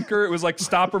stinker. It was like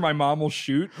Stop or My Mom Will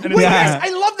Shoot. And Wait, it's yes, I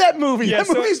love that movie. Yeah, that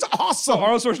so- movie's so awesome.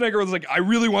 Arnold Schwarzenegger was like, I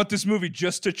really want this movie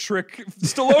just to trick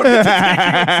Stallone into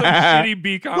thinking it's some shitty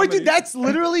B comedy. Wait, dude, that's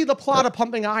literally the plot of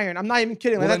Pumping Iron. I'm not even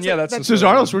kidding. Well, then, yeah, that's the So is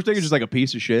Arnold Schwarzenegger just like a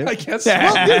piece of shit? I guess.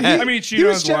 Well, dude, I mean, he cheated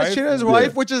on his wife. cheating on his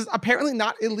wife, which is apparently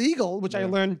not illegal, which I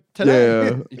learned today.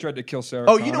 Yeah. He tried to kill Sarah.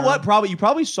 Oh, you know Connor. what? You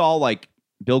probably saw like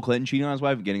Bill Clinton cheating on his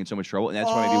wife and getting in so much trouble, and that's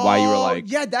maybe why you were like,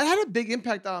 yeah, that had a big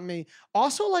impact on me.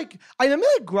 Also, like, I remember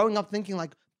like growing up thinking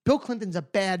like Bill Clinton's a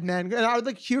bad man, and I would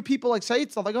like hear people like say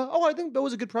stuff like, "Oh, I think Bill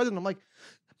was a good president." I'm like,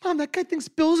 Mom, that guy thinks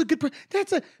Bill's a good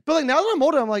president. But like now that I'm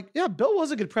older, I'm like, yeah, Bill was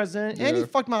a good president, and he Yeah.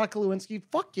 fucked Monica Lewinsky.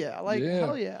 Fuck yeah, like Yeah.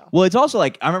 hell yeah. well, it's also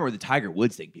like I remember the Tiger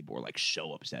Woods thing. People were like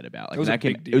so upset about. Like It was when a that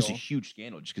came, big it was a deal. huge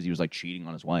scandal just because he was like cheating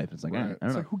on his wife. It's like Right. I don't It's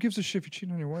know. like, who gives a shit if you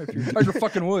cheat on your wife? You're Tiger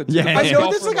fucking Woods. Yeah. You're the I best know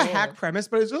golfer this is in like a the hack world. premise,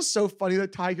 but it's just so funny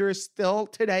that Tiger is still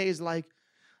today is like,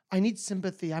 I need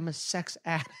sympathy. I'm a sex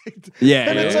addict. Yeah,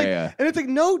 and it's yeah, like, yeah. and it's like,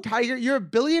 no, Tiger, you're a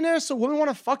billionaire, so women want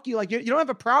to fuck you. Like, you don't have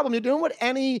a problem. You're doing what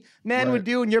any man Right. would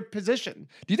do in your position.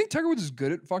 Do you think Tiger Woods is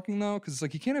good at fucking though? Because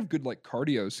like he can't have good like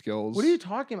cardio skills. What are you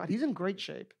talking about? He's in great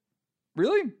shape.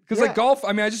 Really? Because Yeah. like golf,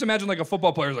 I mean, I just imagine like a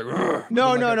football player's like, "Ugh," No,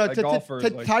 but, no, like, no. A golfer is,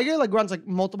 like, Tiger like runs like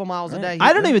multiple miles a day.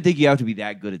 I don't even think you have to be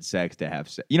that good at sex to have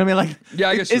sex. You know what I mean? Like, Yeah,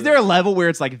 I guess is you're there a right. level where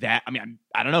it's like that? I mean,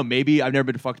 I don't know. Maybe I've never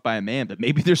been fucked by a man, but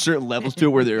maybe there's certain levels to it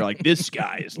where they're like, this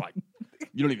guy is like,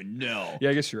 you don't even know. Yeah,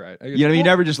 I guess you're right. I guess You know, you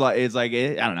never just like it's like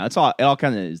I don't know. It all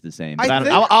kind of is the same. But I I don't,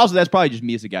 think- also, that's probably just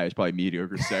me as a guy who's probably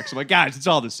mediocre at sex. I'm like, guys, it's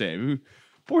all the same.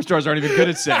 Porn stars aren't even good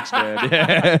at sex, man.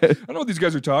 Yeah, I don't know what these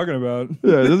guys are talking about. it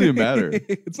doesn't even matter.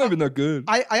 It's not even that good.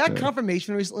 I got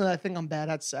confirmation recently that I think I'm bad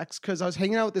at sex because I was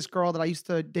hanging out with this girl that I used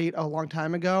to date a long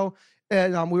time ago,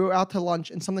 and we were out to lunch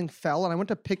and something fell, and I went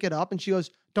to pick it up, and she goes,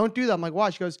 "Don't do that." I'm like,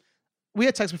 "Why?" She goes, "We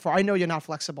had sex before. I know you're not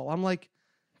flexible." I'm like,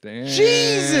 Damn.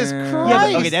 Jesus Yeah,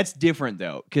 Christ. but, okay, that's different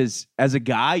though, because as a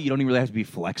guy, you don't even really have to be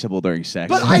flexible during sex.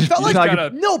 But I felt Just like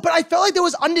gotta- no, but I felt like there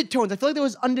was undertones. I feel like there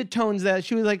was undertones that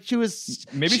she was.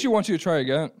 Maybe she wants you to try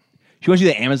again. She wants you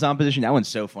the Amazon position. That one's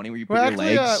so funny where you put We're your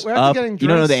actually, legs we're actually up. getting You don't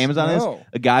know what the drinks. Amazon No. is?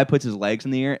 A guy puts his legs in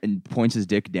the air and points his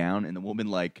dick down, and the woman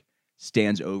like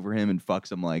stands over him and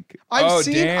fucks him like. Oh,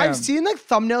 damn. I've seen like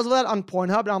thumbnales of that on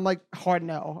Pornhub, and I'm like, hard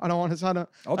no. I don't want to.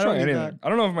 I'll try anything. I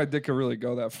don't know if my dick can really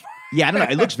go that far. Yeah, I don't know.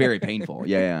 It looks very painful.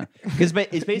 Yeah. Because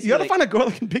it's basically You gotta like- find a girl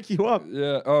that can pick you up.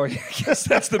 Yeah. Oh, yeah. I guess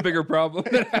that's the bigger problem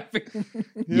than having.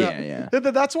 Yeah.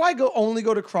 That's why I only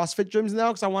go to CrossFit gyms now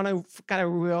because I want to got a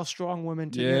real strong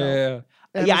woman to. You know,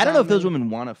 Yeah. Yeah, I don't know if those Amazon me. women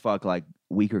want to fuck like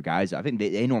weaker guys. I think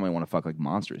they normally want to fuck like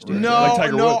monsters, dude. No, Like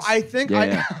Tiger no. Woods. I think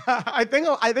Yeah,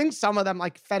 I think some of them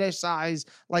like fetishize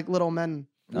like little men.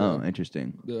 Oh,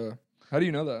 interesting. Yeah. How do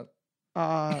you know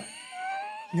that?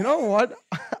 You know what?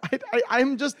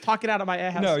 I'm just talking out of my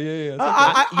ass. No, yeah. You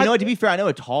know what? To be fair, I know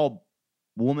a tall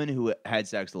woman who had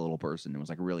sex with a little person and was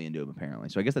like really into him apparently.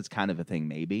 So I guess that's kind of a thing.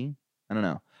 Maybe I don't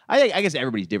know. I guess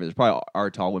everybody's different. There's probably are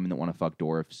tall women that want to fuck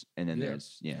dwarfs, and then Yeah.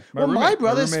 there's Well, my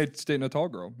brother's- roommate's dating a tall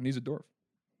girl, and he's a dwarf.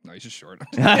 No, he's just short.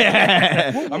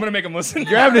 I'm You're gonna make him listen.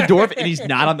 having a dwarf and he's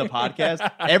not on the podcast.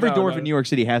 Every No, dwarf no. in New York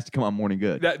City has to come on Morning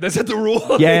Good. That's not the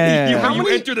rule. Yeah. you, How you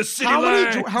many- enter the city How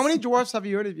line. how many dwarfs have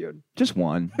you interviewed? Just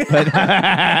one,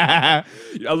 but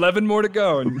 11 more to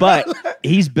go. but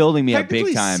he's building me up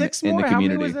Technically big time 6 in more. the How many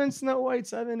community. was in Snow White?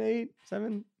 7, 8,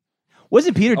 7.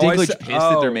 Wasn't Peter Oh, I Dinklage said- pissed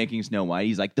that they're oh. making Snow White?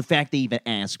 He's like, the fact they even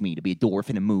asked me to be a dwarf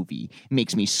in a movie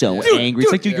makes me so Dude, angry.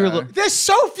 It's like, dude, dude, you're a yeah. little, There's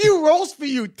so few roles for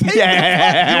you. Take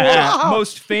Yeah. the fucking job.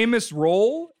 Most famous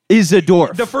role. is a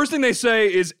dwarf. The first thing they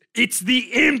say is, "It's the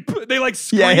imp." They like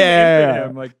scream Yeah, imp yeah. at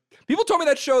him. Like people told me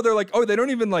that show. They're like, oh, they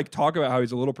don't even like talk about how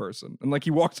he's a little person. And like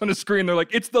he walks on the screen, they're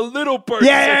like, "It's the little person."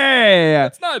 yeah.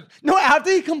 It's not. No, after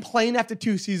he complained after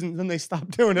 2 seasons, then they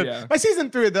stopped doing it. Yeah. By season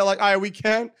 3, they're like, all right, we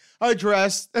can't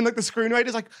address. And like the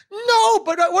screenwriter's like, no,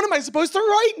 but what am I supposed to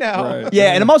write now? Right.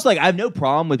 Yeah, and I'm also like, I have no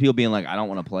problem with people being like, I don't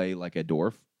want to play like a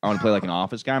dwarf. I want to play like an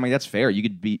office guy. I'm like, that's fair. You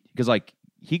could be because like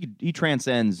he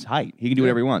transcends height. He can do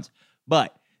whatever he wants.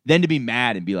 But then to be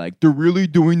mad and be like, they're really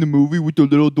doing the movie with the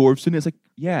little dwarfs in it. It's like,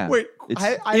 yeah. Wait,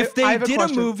 It's- If they have did a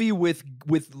question. movie with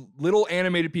little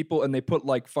animated people and they put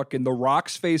like fucking The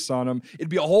Rock's face on them, it'd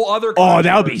be a whole other. Oh,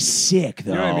 that would be controversy. sick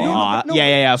though. You know what I mean? Aw,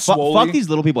 yeah. Swoley. Fuck these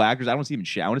little people actors. I don't see them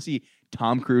shit. I want to see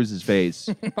Tom Cruise's face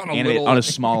on a, animated little, on a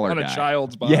smaller on guy. a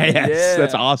child's body. Yeah, yes, yeah.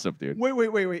 that's awesome, dude. Wait.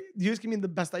 You just give me the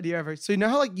best idea ever. So you know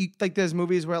how like you like there's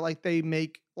movies where like they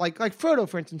make like Frodo,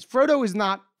 for instance. Frodo is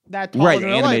not that tall. Right, in they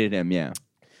real life. animated him. Yeah.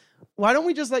 Why don't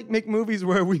we just like make movies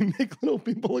where we make little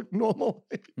people look normal?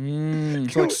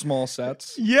 So, like small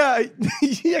sets. Yeah,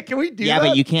 yeah. Can we do Yeah, that?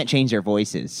 but you can't change their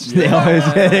voices. They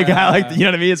always they got like you know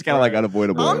what I mean. It's kind of like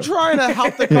unavoidable. I'm trying to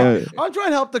help the cause. Yeah. I'm trying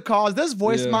to help the cause. There's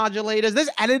voice Yeah. modulators. There's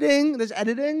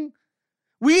editing.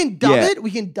 We can dub Yeah. it. We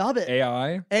can dub it.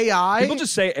 AI. AI. People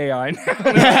just say AI now.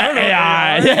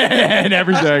 AI and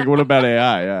everything. What about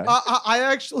AI? Yeah. I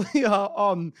actually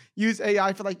use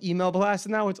AI for like email blasts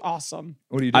now. It's awesome.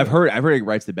 What do you do? I've heard it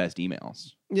writes the best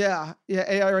emails. Yeah,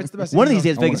 AI writes the best. One of these emails.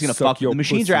 days, I think wanna it's gonna suck fuck. your The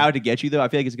machines pussy. are out to get you, though. I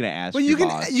feel like it's gonna ask. But you your can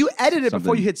boss edit it before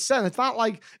something. you hit send. It's not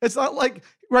like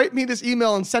write me this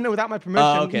email and send it without my permission.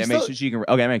 Oh, okay. You It makes still- so you can.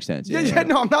 Okay, that makes sense. yeah,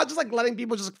 no, I'm not just like letting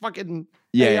people just fucking.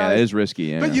 Yeah, AI. that is risky.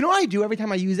 Yeah. But you know what I do every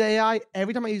time I use AI?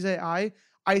 Every time I use AI,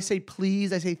 I say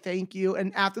please, I say thank you,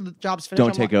 and after the job's finished, Don't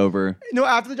I'm take like, over. No,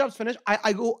 after the job's finished,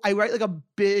 I write like a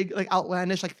big, like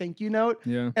outlandish, like thank you note.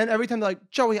 Yeah. And every time they're like,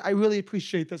 Joey, I really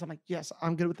appreciate this. I'm like, yes,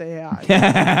 I'm good with the AI.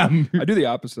 I do the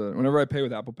opposite. Whenever I pay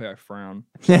with Apple Pay, I frown.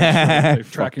 They're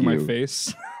Tracking my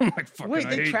face. I'm like, fucking, Wait, I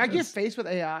they hate track your this. face with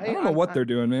AI? I don't know what they're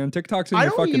doing, man. TikTok's in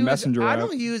your fucking Messenger I app.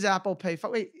 don't use Apple Pay.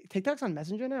 Wait, TikTok's on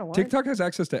Messenger now? What? TikTok has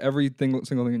access to every single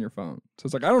thing in your phone. So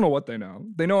it's like, I don't know what they know.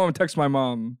 They know I'm gonna text my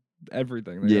mom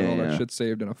everything. They got all that shit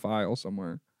saved in a file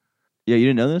somewhere. Yeah, you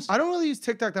didn't know this? I don't really use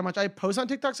TikTok that much. I post on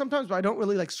TikTok sometimes, but I don't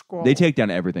really like scroll. They take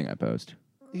down everything I post.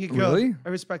 You go. Really? I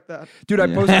respect that. Dude, I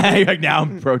posted. You're like, now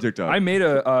I'm pro TikTok. I made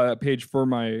a page for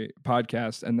my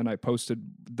podcast, and then I posted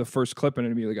the first clip, and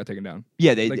it immediately got taken down.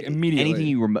 yeah, they Like immediately. anything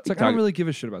you It's like I don't really give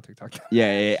a shit about TikTok.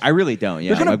 yeah, I really don't. Yeah,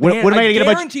 They're I'm gonna like, what am I ban- gonna get a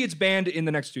bunch? guarantee it's banned in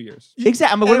the next 2 years.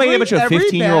 Exactly. I'm like, what am I gonna get a bunch of Every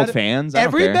 15-year-old bad- fans? I don't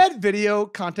Every care. bad video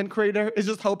content creator is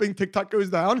just hoping TikTok goes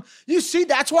down. You see,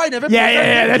 that's why I never. Yeah, post yeah, on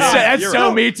yeah. That's TikTok. that's You're so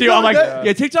right. me too. No, I'm like, that-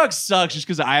 yeah, TikTok sucks just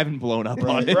because I haven't blown up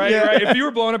on it. Right, right. If you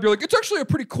were blowing up, you're like, it's actually a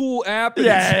pretty cool app. and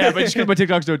Yeah, it's- yeah, but just because my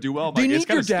TikToks don't do well, I'm They like, it's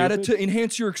need your kinda data stupid. to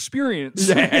enhance your experience.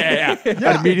 Yeah.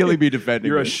 I'd immediately be defending.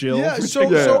 You're a it. shill. Yeah, for so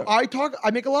TikTok. so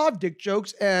I make a lot of dick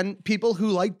jokes, and people who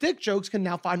like dick jokes can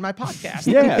now find my podcast.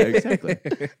 Yeah, exactly.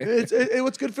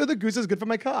 What's good for the goose is good for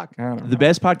my cock. I don't know. The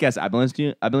best podcast I've been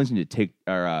listening to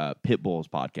Pitbull's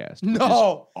podcast. which is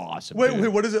No. awesome. Wait, dude. wait,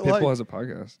 what is it Pitbull like? has a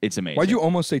podcast. It's amazing. Why'd you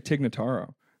almost say Tig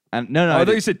Notaro? No, I thought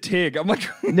did- you said Tig. I'm like,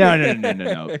 no.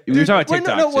 We were talking about Wait,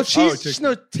 TikTok. no, well, so- she's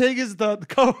no. Tig is the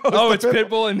co-host. oh, of it's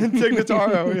Pitbull and Tig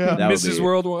Notaro. Yeah. That would Mrs. be-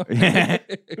 Worldwide.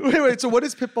 Wait. So what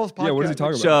is Pitbull's podcast? Yeah, what is he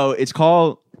talking about? So it's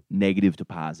called Negative to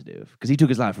Positive because he took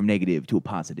his life from negative to a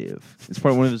positive. It's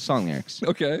part of one of his song lyrics.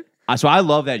 Okay. So I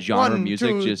love that genre of 1, music.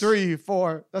 2, Just 3,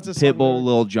 4. That's a Pitbull,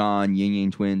 Lil Jon, Yin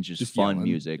Yang Twins, just fun yelling.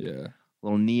 music. Yeah.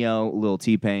 Little Neo, Little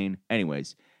T-Pain.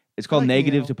 Anyways, it's called like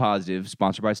Negative Neo. to Positive,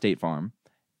 sponsored by State Farm.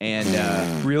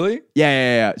 And Really?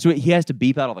 yeah. So he has to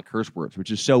beep out all the curse words, which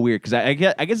is so weird because I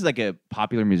guess it's like a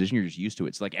popular musician. You're just used to it.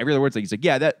 It's like every other word's like he's like,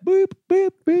 yeah, that boop,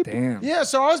 boop, boop. Damn. Yeah,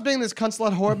 so I was being this cunt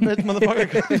slut whore bitch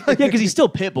motherfucker. Yeah, because he's still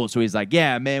Pitbull, so he's like,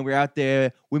 yeah, man, we're out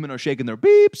there, women are shaking their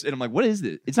beeps, and I'm like, what is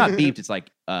this? It's not beeped, it's like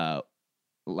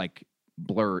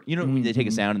blur. You know, when they take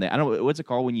a sound and I don't know what's it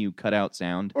called when you cut out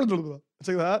sound. It's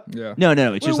like that. Yeah.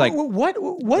 No, it's just like what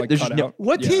Like there's cut just no- out.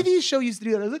 what Yeah. TV show used to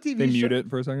do that? There's a TV They show. mute it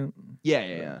for a second.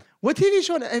 yeah. What TV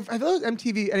show? I thought it was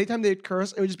MTV. Anytime they'd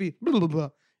curse, it would just be blah, blah, blah.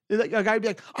 Like, a guy would be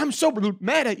like, "I'm so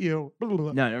mad at you." Blah, blah,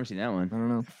 blah. No, I've never seen that I one. don't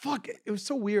know. Fuck, it was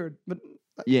so weird. But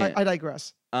Yeah. I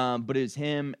digress. But it's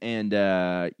him and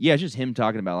it's just him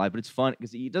talking about life. But it's fun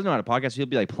because he doesn't know how to podcast. So he'll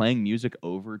be like playing music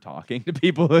over talking to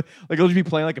people. Like he'll just be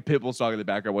playing like a Pitbull song in the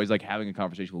background while he's like having a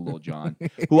conversation with Lil Jon,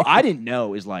 who I didn't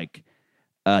know is like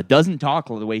doesn't talk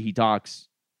the way he talks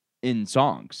in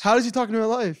songs. How does he talk in real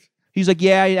life? He's like,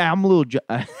 yeah, I'm a little.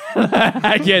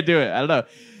 I can't do it. I don't know.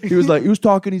 He was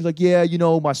talking. He's like, yeah,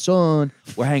 my son.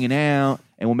 We're hanging out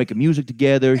and we're making music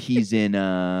together. He's in.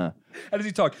 How does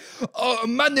he talk?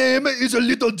 My name is a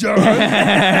Little John.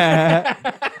 I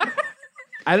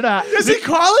don't know. Does he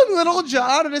call him Little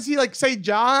John, or does he like say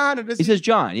John? Or does He says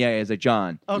John. Yeah, he's like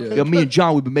John. Okay. Yeah, me and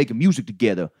John, we've been making music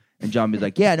together. And John was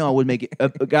like, yeah, no, I would make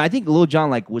it. I think Lil Jon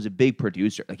was a big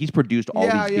producer. Like he's produced all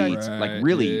Yeah, these yeah. beats, like Right,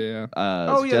 really yeah.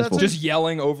 Oh, yeah, that's successful. Just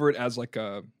yelling over it as like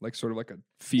sort of like a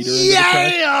feeder. into the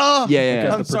track. Yeah. yeah.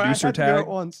 Like I'm the sorry, producer I had to hear tag. it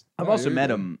once. I've Oh, also you're met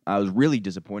good. him. I was really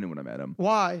disappointed when I met him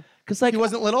Why? because like He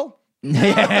wasn't little.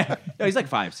 yeah. No, he's like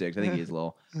 5'6". I think he is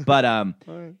little. But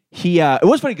he it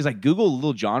was funny because I Googled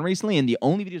Lil Jon recently and the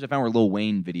only videos I found were Lil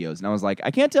Wayne videos. And I was like,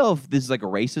 I can't tell if this is like a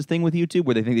racist thing with YouTube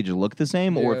where they think they just look the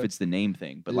same or Yeah. if it's the name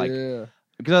thing. But like yeah.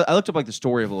 because I looked up like the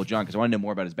story of Lil Jon because I wanted to know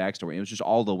more about his backstory. And it was just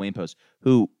all Lil Wayne posts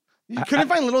who You couldn't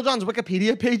find Little John's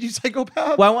Wikipedia page, you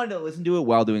psychopath. well, I wanted to listen to it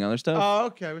while doing other stuff. Oh,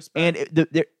 okay. Respect. And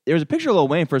there was a picture of Lil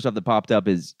Wayne first off that popped up.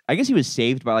 I guess he was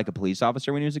saved by like a police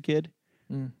officer when he was a kid,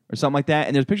 or something like that.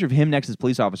 And there's a picture of him next to his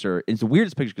police officer. It's the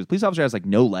weirdest picture because the police officer has like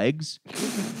no legs,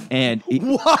 and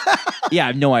What? yeah, I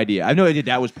have no idea. I have no idea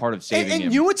that was part of saving And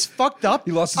him. you know what's fucked up?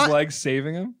 He lost his legs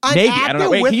saving him. An Maybe I don't know. actor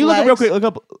Wait, with can you look up real legs- quick? Look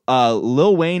up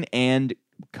Lil Wayne and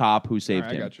cop who saved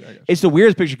Alright, I him. got you. It's the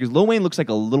weirdest picture because Lil Wayne looks like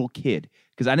a little kid.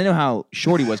 Because I didn't know how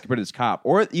short he was compared to this cop,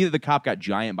 or either the cop got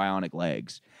giant bionic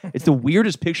legs. It's the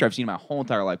weirdest picture I've seen in my whole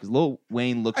entire life. Because Lil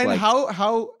Wayne looks And like how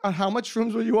much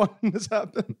shrooms were you on when this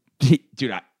happened?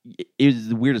 dude. It was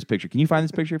the weirdest picture. Can you find this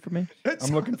picture for me?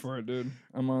 I'm looking for it, dude.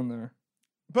 I'm on there.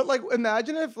 But like,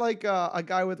 imagine if like a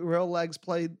guy with real legs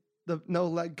played the no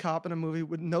leg cop in a movie.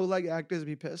 Would no leg actors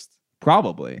be pissed?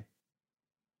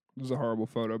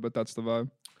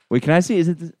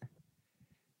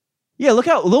 Yeah, look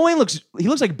how Lil Wayne looks. He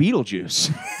looks like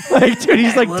Beetlejuice. Like, dude,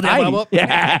 he's like tiny.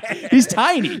 Yeah, he's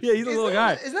tiny. Yeah, he's a little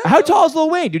guy. Isn't that How real? tall is Lil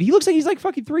Wayne, dude? He looks like he's like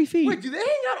fucking 3 feet. Wait, do they hang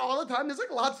out all the time? There's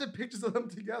like lots of pictures of them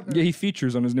together. Yeah, he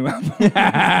features on his new album.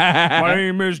 My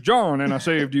name is John, and I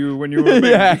saved you when you were a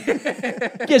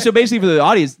baby. Yeah, so basically for the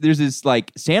audience, there's this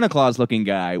like Santa Claus looking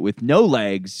guy with no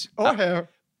legs. Or hair.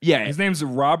 Yeah, His name's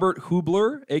Robert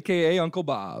Hubler, aka Uncle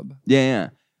Bob. yeah.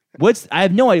 I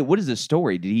have no idea. What is the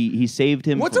story? Did he saved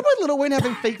him? What's up with Lil Wayne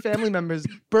having fake family members?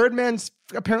 Birdman's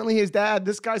apparently his dad.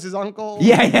 This guy's his uncle.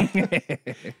 Yeah, yeah.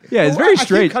 Yeah, it's very I keep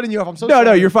strange. cutting you off. I'm so No,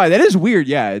 sorry. you're fine. That is weird.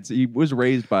 Yeah, he was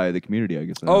raised by the community, I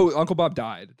guess. Oh, Uncle Bob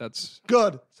died. That's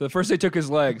Good. so. First they took his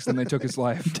legs, then they took his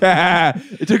life.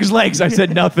 It took his legs. I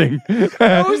said nothing.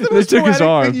 That was the They most took his poetic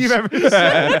arms. thing you've ever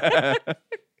said.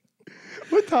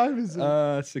 What time is it?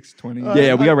 6:20.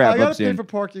 Yeah, we gotta wrap I gotta up pay soon. for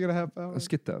parking in a half hour. Let's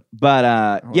get the.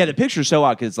 But yeah, the picture's so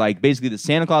odd because it's like basically the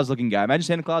Santa Claus looking guy. Imagine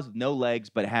Santa Claus with no legs,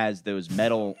 but has those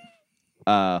metal.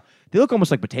 They look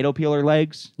almost like potato peeler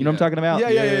legs. You know what I'm talking about?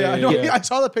 Yeah. I know. yeah. I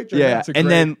saw the picture. Yeah, That's a and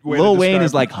great then way to Lil Wayne describe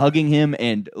is it. like hugging him,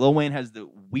 and Lil Wayne has the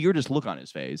weirdest look on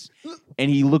his face, and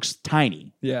he looks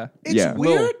tiny. Yeah. It's Yeah.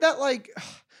 weird that like,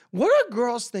 what are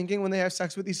girls thinking when they have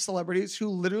sex with these celebrities who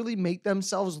literally make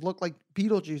themselves look like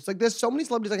Beetlejuice? Like, there's so many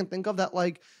celebrities I can think of that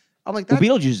like, I'm like, Well, that,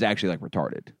 Beetlejuice is actually like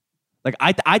retarded. Like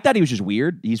I thought he was just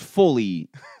weird. He's fully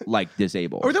like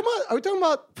disabled. Are we talking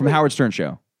about From Howard Stern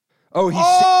show. Oh, he's.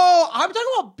 Oh, I'm talking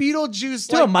about Beetlejuice.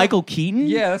 Talking about Michael Keaton.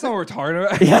 Yeah, that's not what we're talking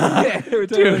about. Yeah. we're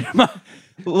talking about-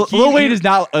 Dude, Lil Wayne is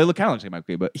not. It kind of looks like Michael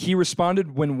Keaton, but He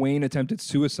responded when Wayne attempted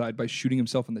suicide by shooting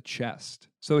himself in the chest.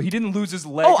 So he didn't lose his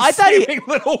leg. Oh, I thought he- saving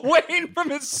little Wayne from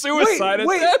his suicide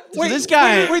Wait, attempt. this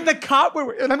guy- Wait, the cop. Wait,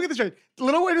 let me get this straight.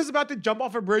 Lil Wayne was about to jump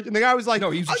off a bridge, and the guy was like,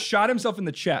 No, he shot himself in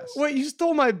the chest. Wait, you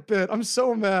stole my bit. I'm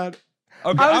so mad.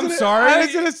 Okay, I was I'm gonna- sorry. I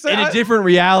was gonna say. in a different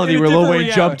reality in a where Lil different Wayne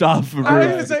reality. jumped off a I was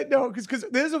gonna bridge. say no, because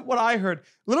this is what I heard.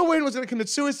 Lil Wayne was gonna commit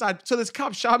suicide, so this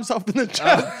cop shot himself in the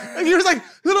chest, and he was like,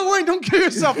 "Lil Wayne, don't kill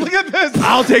yourself. Look at this."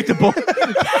 I'll take the bullet.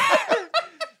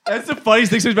 That's the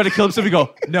funniest thing. Somebody's about to kill himself. You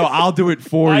go, no, I'll do it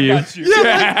for you. got you.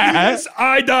 Yeah. Yes,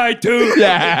 I died too.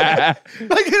 Yeah.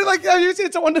 like have you seen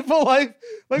It's a Wonderful Life?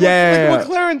 Like, Yeah, like yeah, what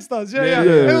Clarence does. Yeah.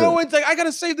 yeah. And Lil Wayne's like, I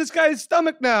gotta save this guy's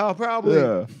stomach now, probably.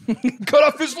 Cut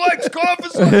off his legs. Cut off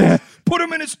his legs. Put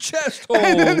him in his chest hole.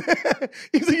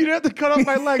 He's like, you don't have to cut off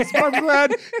my legs, but I'm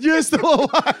glad you're still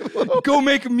alive. Go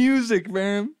make music,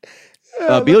 man.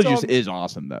 Beetlejuice is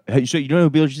awesome though. Hey, so you know who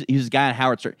Beetlejuice is? He's a guy on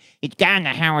Howard Stern. He's a guy on the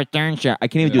Howard Stern show. I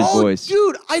can't even do his Oh, voice.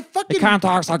 dude, I He fucking. kind of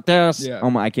talks like this. Yeah. Oh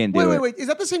my, I can't do it. Wait. Is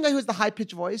that the same guy who has the high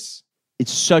pitched voice?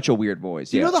 It's such a weird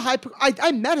voice. Do you Yeah. know the high?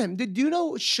 I met him. Did you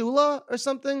know Shula or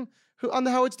something who on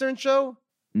the Howard Stern show?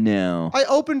 No. I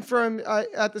opened for him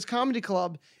at this comedy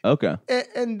club, Okay.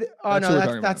 and oh That's who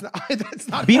we're no, that's talking not that's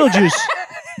not Beetlejuice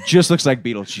just looks like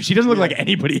Beetlejuice. He doesn't look like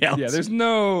anybody else. Yeah, there's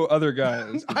no other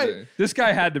guys. This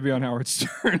guy had to be on Howard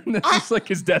Stern. That's like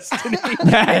his destiny.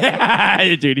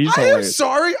 Dude, he's I am hilarious.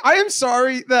 sorry. I am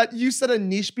sorry that you said a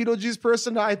niche Beetlejuice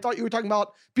person. I thought you were talking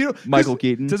about Michael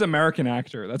Keaton. It says American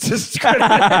actor. That's his.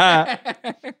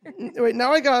 Wait,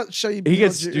 now I gotta show you He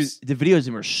gets Beetlejuice. dude, the videos of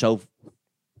him are so.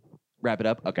 Wrap it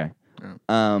up. Okay.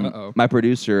 Uh-oh. My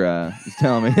producer is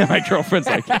telling me that my girlfriend's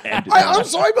like. I'm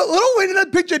sorry, but Lil Wayne in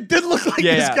that picture did look like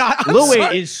Yeah, this yeah. guy. I'm Lil Wayne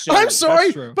sorry. is so- I'm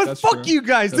sorry, true. but That's fuck true. you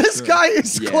guys. That's This true. guy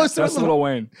is Yeah, close to That's Lil Lil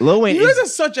Wayne. Lil Wayne You guys are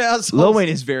is such assholes. Lil Wayne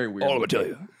is very weird. All I'm gonna tell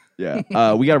you.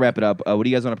 Yeah. We gotta wrap it up. What do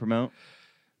you guys want to promote?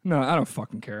 No, I don't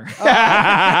fucking care.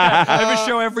 I have a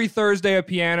show every Thursday at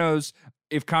Pianos.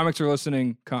 If comics are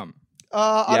listening, come.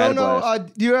 I Yeah, don't know.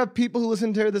 blast. Do you have people who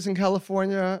listen to this in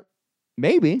California?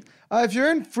 Maybe. If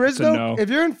you're in Fresno, no. if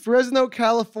you're in Fresno,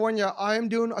 California, I am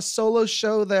doing a solo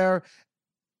show there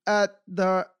at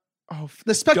the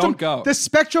Spectrum. Don't go. The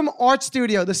Spectrum Art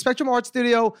Studio. The Spectrum Art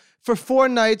Studio for 4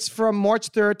 nights from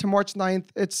March 3rd to March 9th.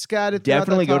 It's scattered. throughout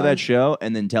Definitely go to time. that show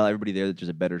and then tell everybody there that there's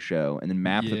a better show and then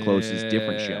map the closest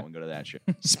different show Yeah. and go to that show.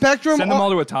 Spectrum. Send them Ar- all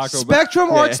to a Taco Bell.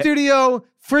 Spectrum Art Yeah. Studio,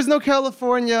 Fresno,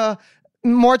 California,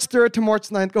 March 3rd to March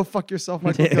 9th. Go fuck yourself,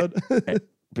 Michael Good.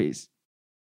 Peace.